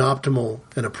in an optimal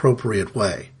and appropriate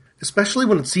way. Especially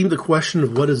when it seemed the question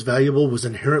of what is valuable was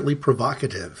inherently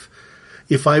provocative.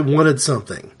 If I wanted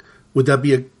something, would that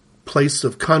be a place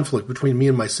of conflict between me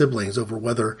and my siblings over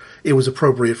whether it was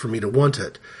appropriate for me to want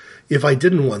it? If I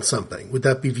didn't want something, would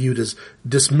that be viewed as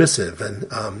dismissive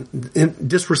and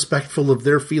disrespectful of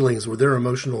their feelings or their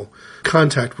emotional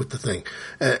contact with the thing?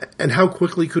 And how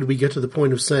quickly could we get to the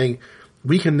point of saying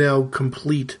we can now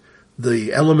complete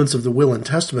the elements of the will and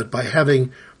testament by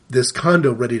having this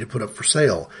condo ready to put up for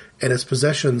sale and its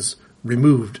possessions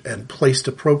removed and placed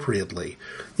appropriately?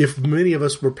 If many of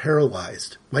us were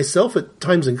paralyzed, myself at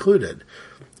times included,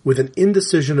 with an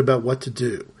indecision about what to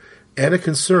do and a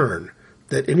concern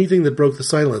that anything that broke the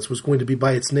silence was going to be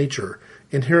by its nature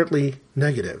inherently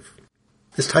negative.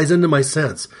 This ties into my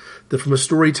sense that from a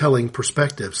storytelling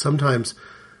perspective, sometimes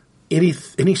any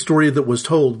story that was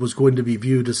told was going to be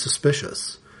viewed as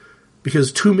suspicious.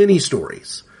 Because too many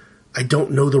stories, I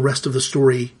don't know the rest of the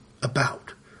story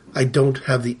about. I don't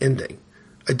have the ending.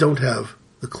 I don't have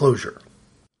the closure.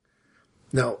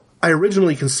 Now, I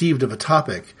originally conceived of a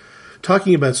topic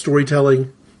talking about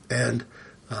storytelling and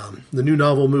the new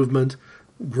novel movement,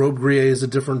 Grobe Grier is a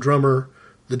different drummer,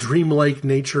 the dreamlike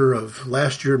nature of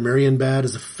last year Marienbad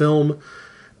as a film,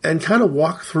 and kind of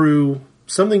walk through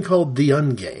something called The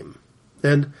Ungame.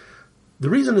 And the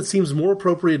reason it seems more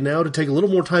appropriate now to take a little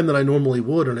more time than I normally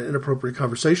would on an Inappropriate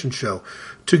Conversation show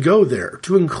to go there,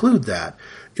 to include that,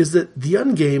 is that The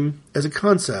Ungame as a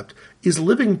concept is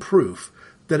living proof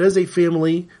that as a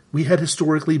family we had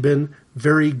historically been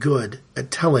very good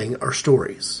at telling our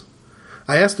stories.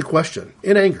 I asked the question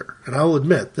in anger, and I'll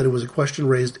admit that it was a question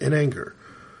raised in anger.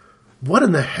 What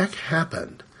in the heck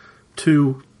happened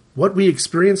to what we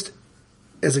experienced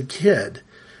as a kid,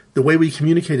 the way we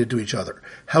communicated to each other,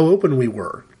 how open we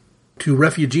were to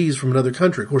refugees from another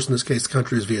country? Of course, in this case, the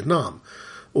country is Vietnam.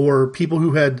 Or people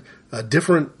who had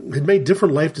made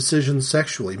different life decisions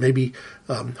sexually, maybe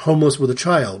homeless with a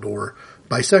child or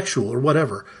bisexual or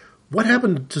whatever. What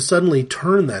happened to suddenly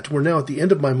turn that to where now at the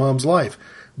end of my mom's life,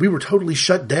 we were totally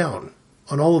shut down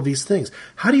on all of these things?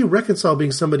 How do you reconcile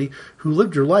being somebody who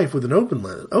lived your life with an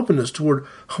openness toward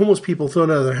homeless people thrown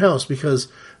out of their house because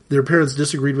their parents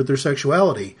disagreed with their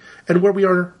sexuality, and where we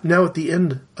are now at the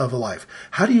end of a life?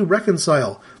 How do you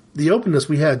reconcile the openness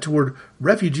we had toward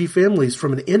refugee families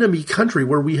from an enemy country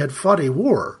where we had fought a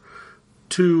war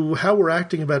to how we're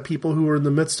acting about people who are in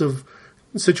the midst of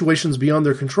situations beyond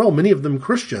their control, many of them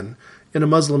Christian, in a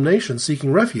Muslim nation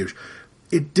seeking refuge?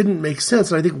 It didn't make sense.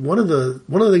 And I think one of the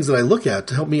things that I look at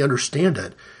to help me understand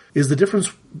it is the difference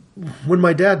when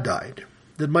my dad died.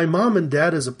 That my mom and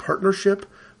dad as a partnership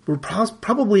were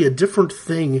probably a different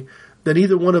thing than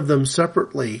either one of them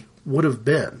separately would have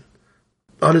been.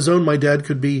 On his own, my dad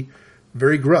could be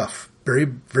very gruff, very,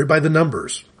 very by the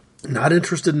numbers, not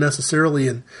interested necessarily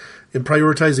in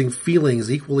prioritizing feelings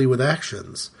equally with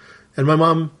actions. And my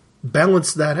mom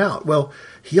balanced that out. Well,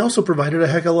 he also provided a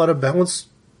heck of a lot of balance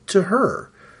to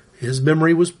her. His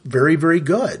memory was very, very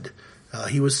good.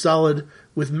 He was solid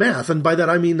with math, and by that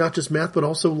I mean not just math, but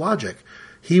also logic.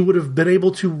 He would have been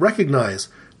able to recognize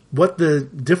what the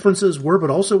differences were, but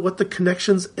also what the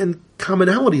connections and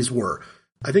commonalities were.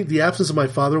 I think the absence of my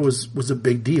father was a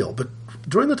big deal, but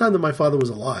during the time that my father was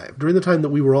alive, during the time that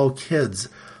we were all kids,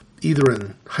 either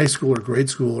in high school or grade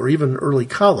school or even early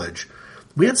college,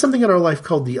 we had something in our life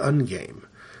called the Ungame.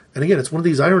 And again, it's one of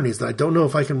these ironies that I don't know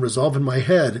if I can resolve in my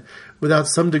head without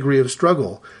some degree of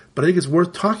struggle, but I think it's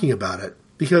worth talking about it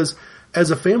because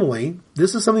as a family,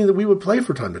 this is something that we would play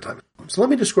from time to time. So let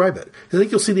me describe it. I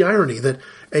think you'll see the irony that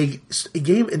a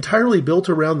game entirely built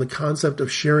around the concept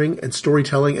of sharing and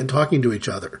storytelling and talking to each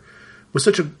other was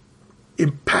such an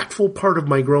impactful part of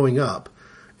my growing up.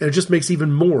 And it just makes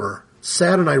even more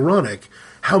sad and ironic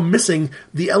how missing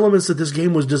the elements that this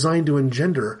game was designed to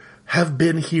engender have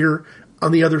been here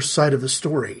on the other side of the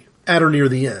story, at or near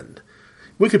the end.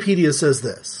 Wikipedia says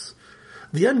this: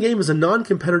 The Ungame is a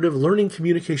non-competitive learning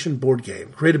communication board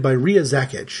game created by Ria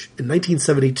Zakic in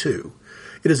 1972.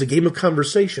 It is a game of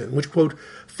conversation which, quote,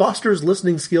 fosters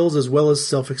listening skills as well as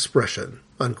self-expression,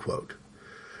 unquote.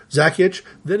 Zakic,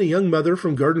 then a young mother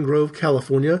from Garden Grove,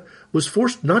 California, was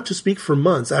forced not to speak for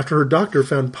months after her doctor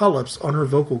found polyps on her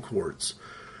vocal cords.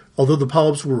 Although the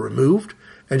polyps were removed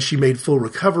and she made full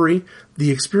recovery,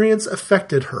 the experience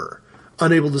affected her.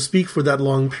 Unable to speak for that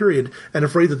long period and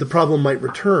afraid that the problem might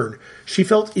return, she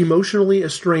felt emotionally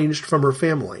estranged from her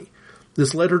family.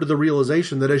 This led her to the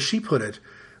realization that, as she put it,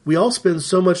 we all spend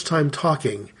so much time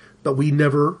talking, but we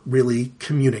never really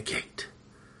communicate.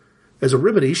 As a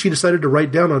remedy, she decided to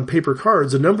write down on paper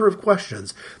cards a number of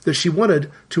questions that she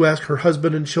wanted to ask her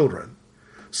husband and children.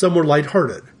 Some were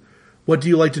lighthearted. What do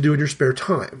you like to do in your spare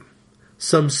time?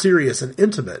 Some serious and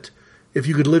intimate. If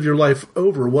you could live your life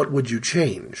over, what would you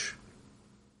change?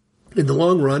 In the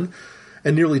long run,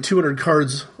 and nearly 200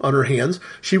 cards on her hands,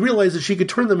 she realized that she could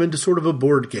turn them into sort of a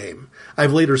board game.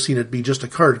 I've later seen it be just a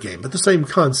card game, but the same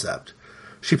concept.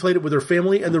 She played it with her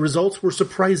family, and the results were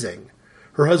surprising.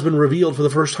 Her husband revealed for the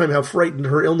first time how frightened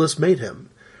her illness made him.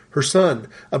 Her son,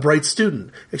 a bright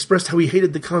student, expressed how he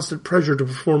hated the constant pressure to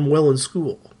perform well in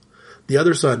school. The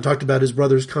other son talked about his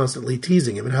brothers constantly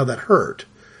teasing him and how that hurt.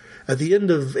 At the end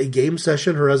of a game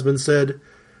session, her husband said,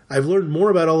 "I've learned more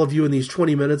about all of you in these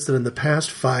 20 minutes than in the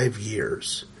past 5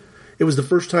 years." It was the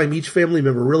first time each family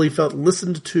member really felt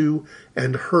listened to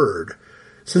and heard,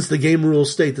 since the game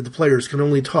rules state that the players can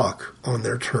only talk on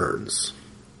their turns.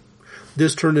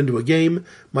 This turned into a game.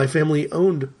 My family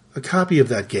owned a copy of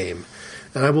that game,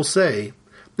 and I will say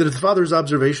that if the father's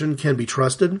observation can be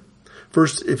trusted,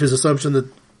 first, if his assumption that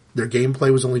their gameplay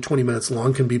was only 20 minutes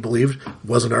long can be believed,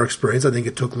 wasn't our experience, I think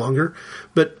it took longer,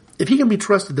 but if he can be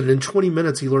trusted that in 20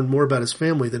 minutes he learned more about his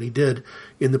family than he did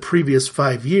in the previous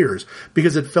 5 years,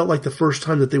 because it felt like the first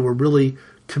time that they were really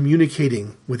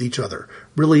communicating with each other,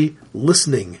 really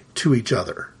listening to each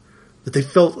other, that they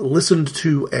felt listened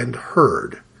to and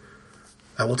heard.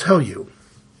 I will tell you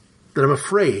that I'm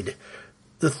afraid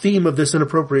the theme of this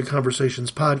Inappropriate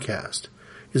Conversations podcast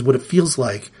is what it feels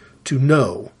like to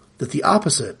know that the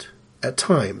opposite, at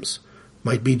times,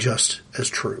 might be just as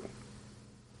true.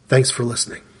 Thanks for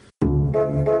listening.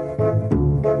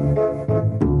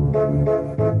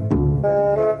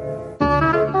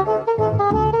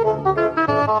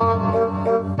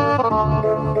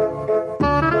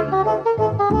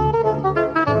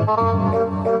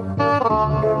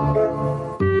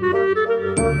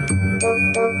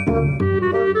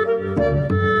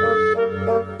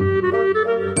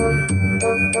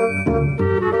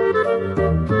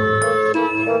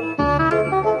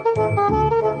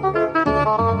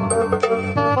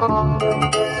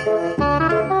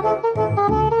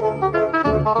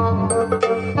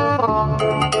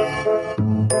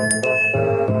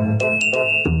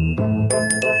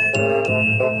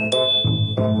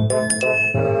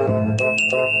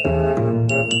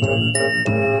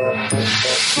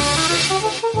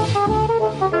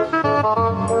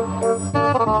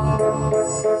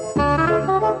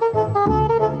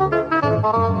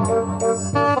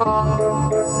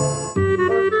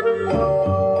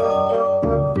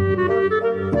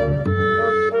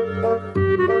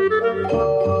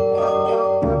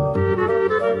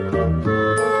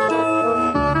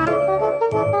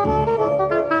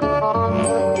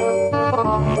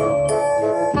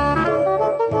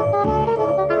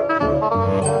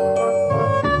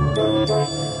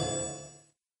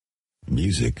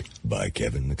 Music by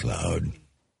Kevin MacLeod.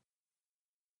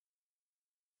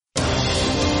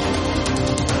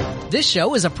 This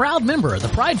show is a proud member of the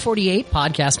Pride 48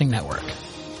 Podcasting Network.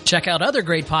 Check out other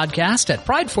great podcasts at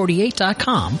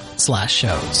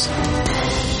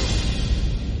pride48.com/shows.